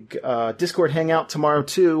a big Discord hangout tomorrow,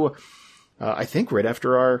 too. I think right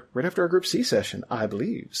after our Group C session, I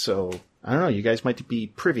believe. So, I don't know, you guys might be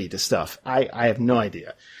privy to stuff. I have no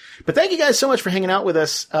idea. But thank you guys so much for hanging out with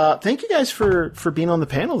us. Thank you guys for being on the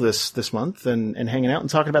panel this month and hanging out and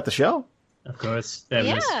talking about the show. Of course.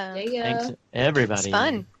 Yeah. Thanks, everybody. It's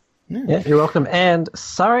fun. Yeah, you're welcome. And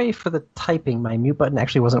sorry for the typing. My mute button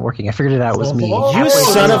actually wasn't working. I figured it out. It was me. You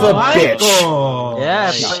son of a bitch. Yeah.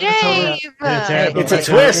 Shame! It's a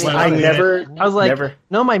twist. I was like,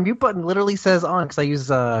 no, my mute button literally says on because I use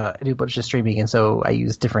I do a bunch of streaming, and so I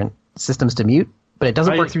use different systems to mute, but it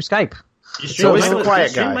doesn't work through Skype. So he's the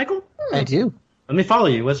quiet guy. Michael? I do. Let me follow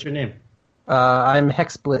you. What's your name? I'm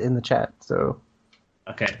Hexsplit in the chat, so.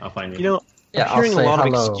 Okay, I'll find you. You know, Yeah, I'm hearing a lot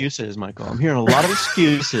hello. of excuses, Michael. I'm hearing a lot of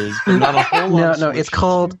excuses, but not a whole lot. No, it's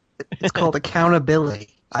called accountability.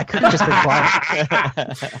 I could have just been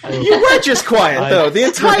quiet. You were just quiet, though, the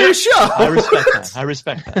entire show. I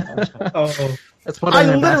respect that. Oh, That's what I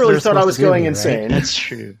an literally ambassador is thought I supposed was to do, going right? insane. That's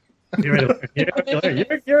true. you're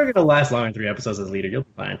going to last longer than 3 episodes as leader. You'll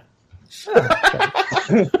be fine.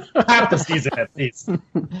 Half the season at least.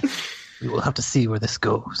 We will have to see where this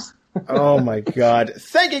goes. Oh my God.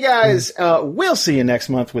 Thank you guys. We'll see you next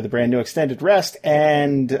month with a brand new extended rest.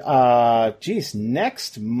 And,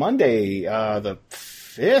 next Monday, the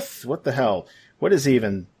 5th? What the hell? What is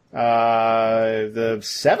even? The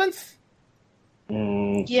 7th?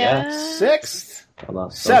 Yeah. 6th?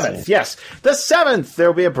 7th, yes. The 7th, there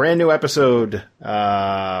will be a brand new episode,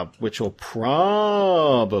 which will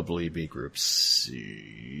probably be Group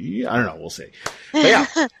C. I don't know, we'll see. But yeah.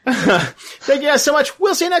 Thank you guys so much.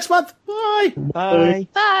 We'll see you next month. Bye. Bye.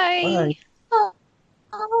 Bye. Bye,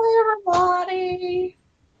 everybody.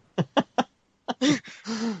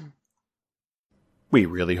 We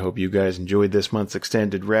really hope you guys enjoyed this month's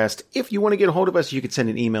extended rest. If you want to get a hold of us, you can send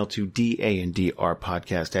an email to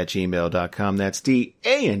dandrpodcast@gmail.com. That's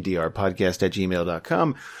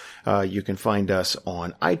dandrpodcast@gmail.com. You can find us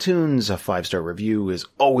on iTunes. A 5-star review is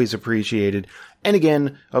always appreciated. And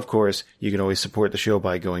again, of course, you can always support the show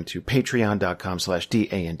by going to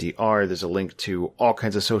patreon.com/dandr. There's a link to all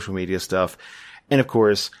kinds of social media stuff. And of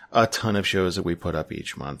course, a ton of shows that we put up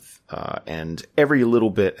each month. And every little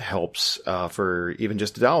bit helps, for even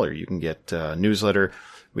just $1. You can get a newsletter.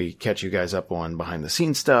 We catch you guys up on behind the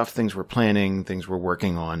scenes stuff, things we're planning, things we're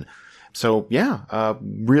working on. So yeah,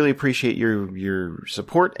 really appreciate your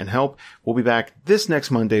support and help. We'll be back this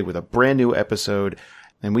next Monday with a brand new episode,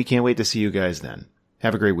 and we can't wait to see you guys then.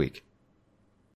 Have a great week.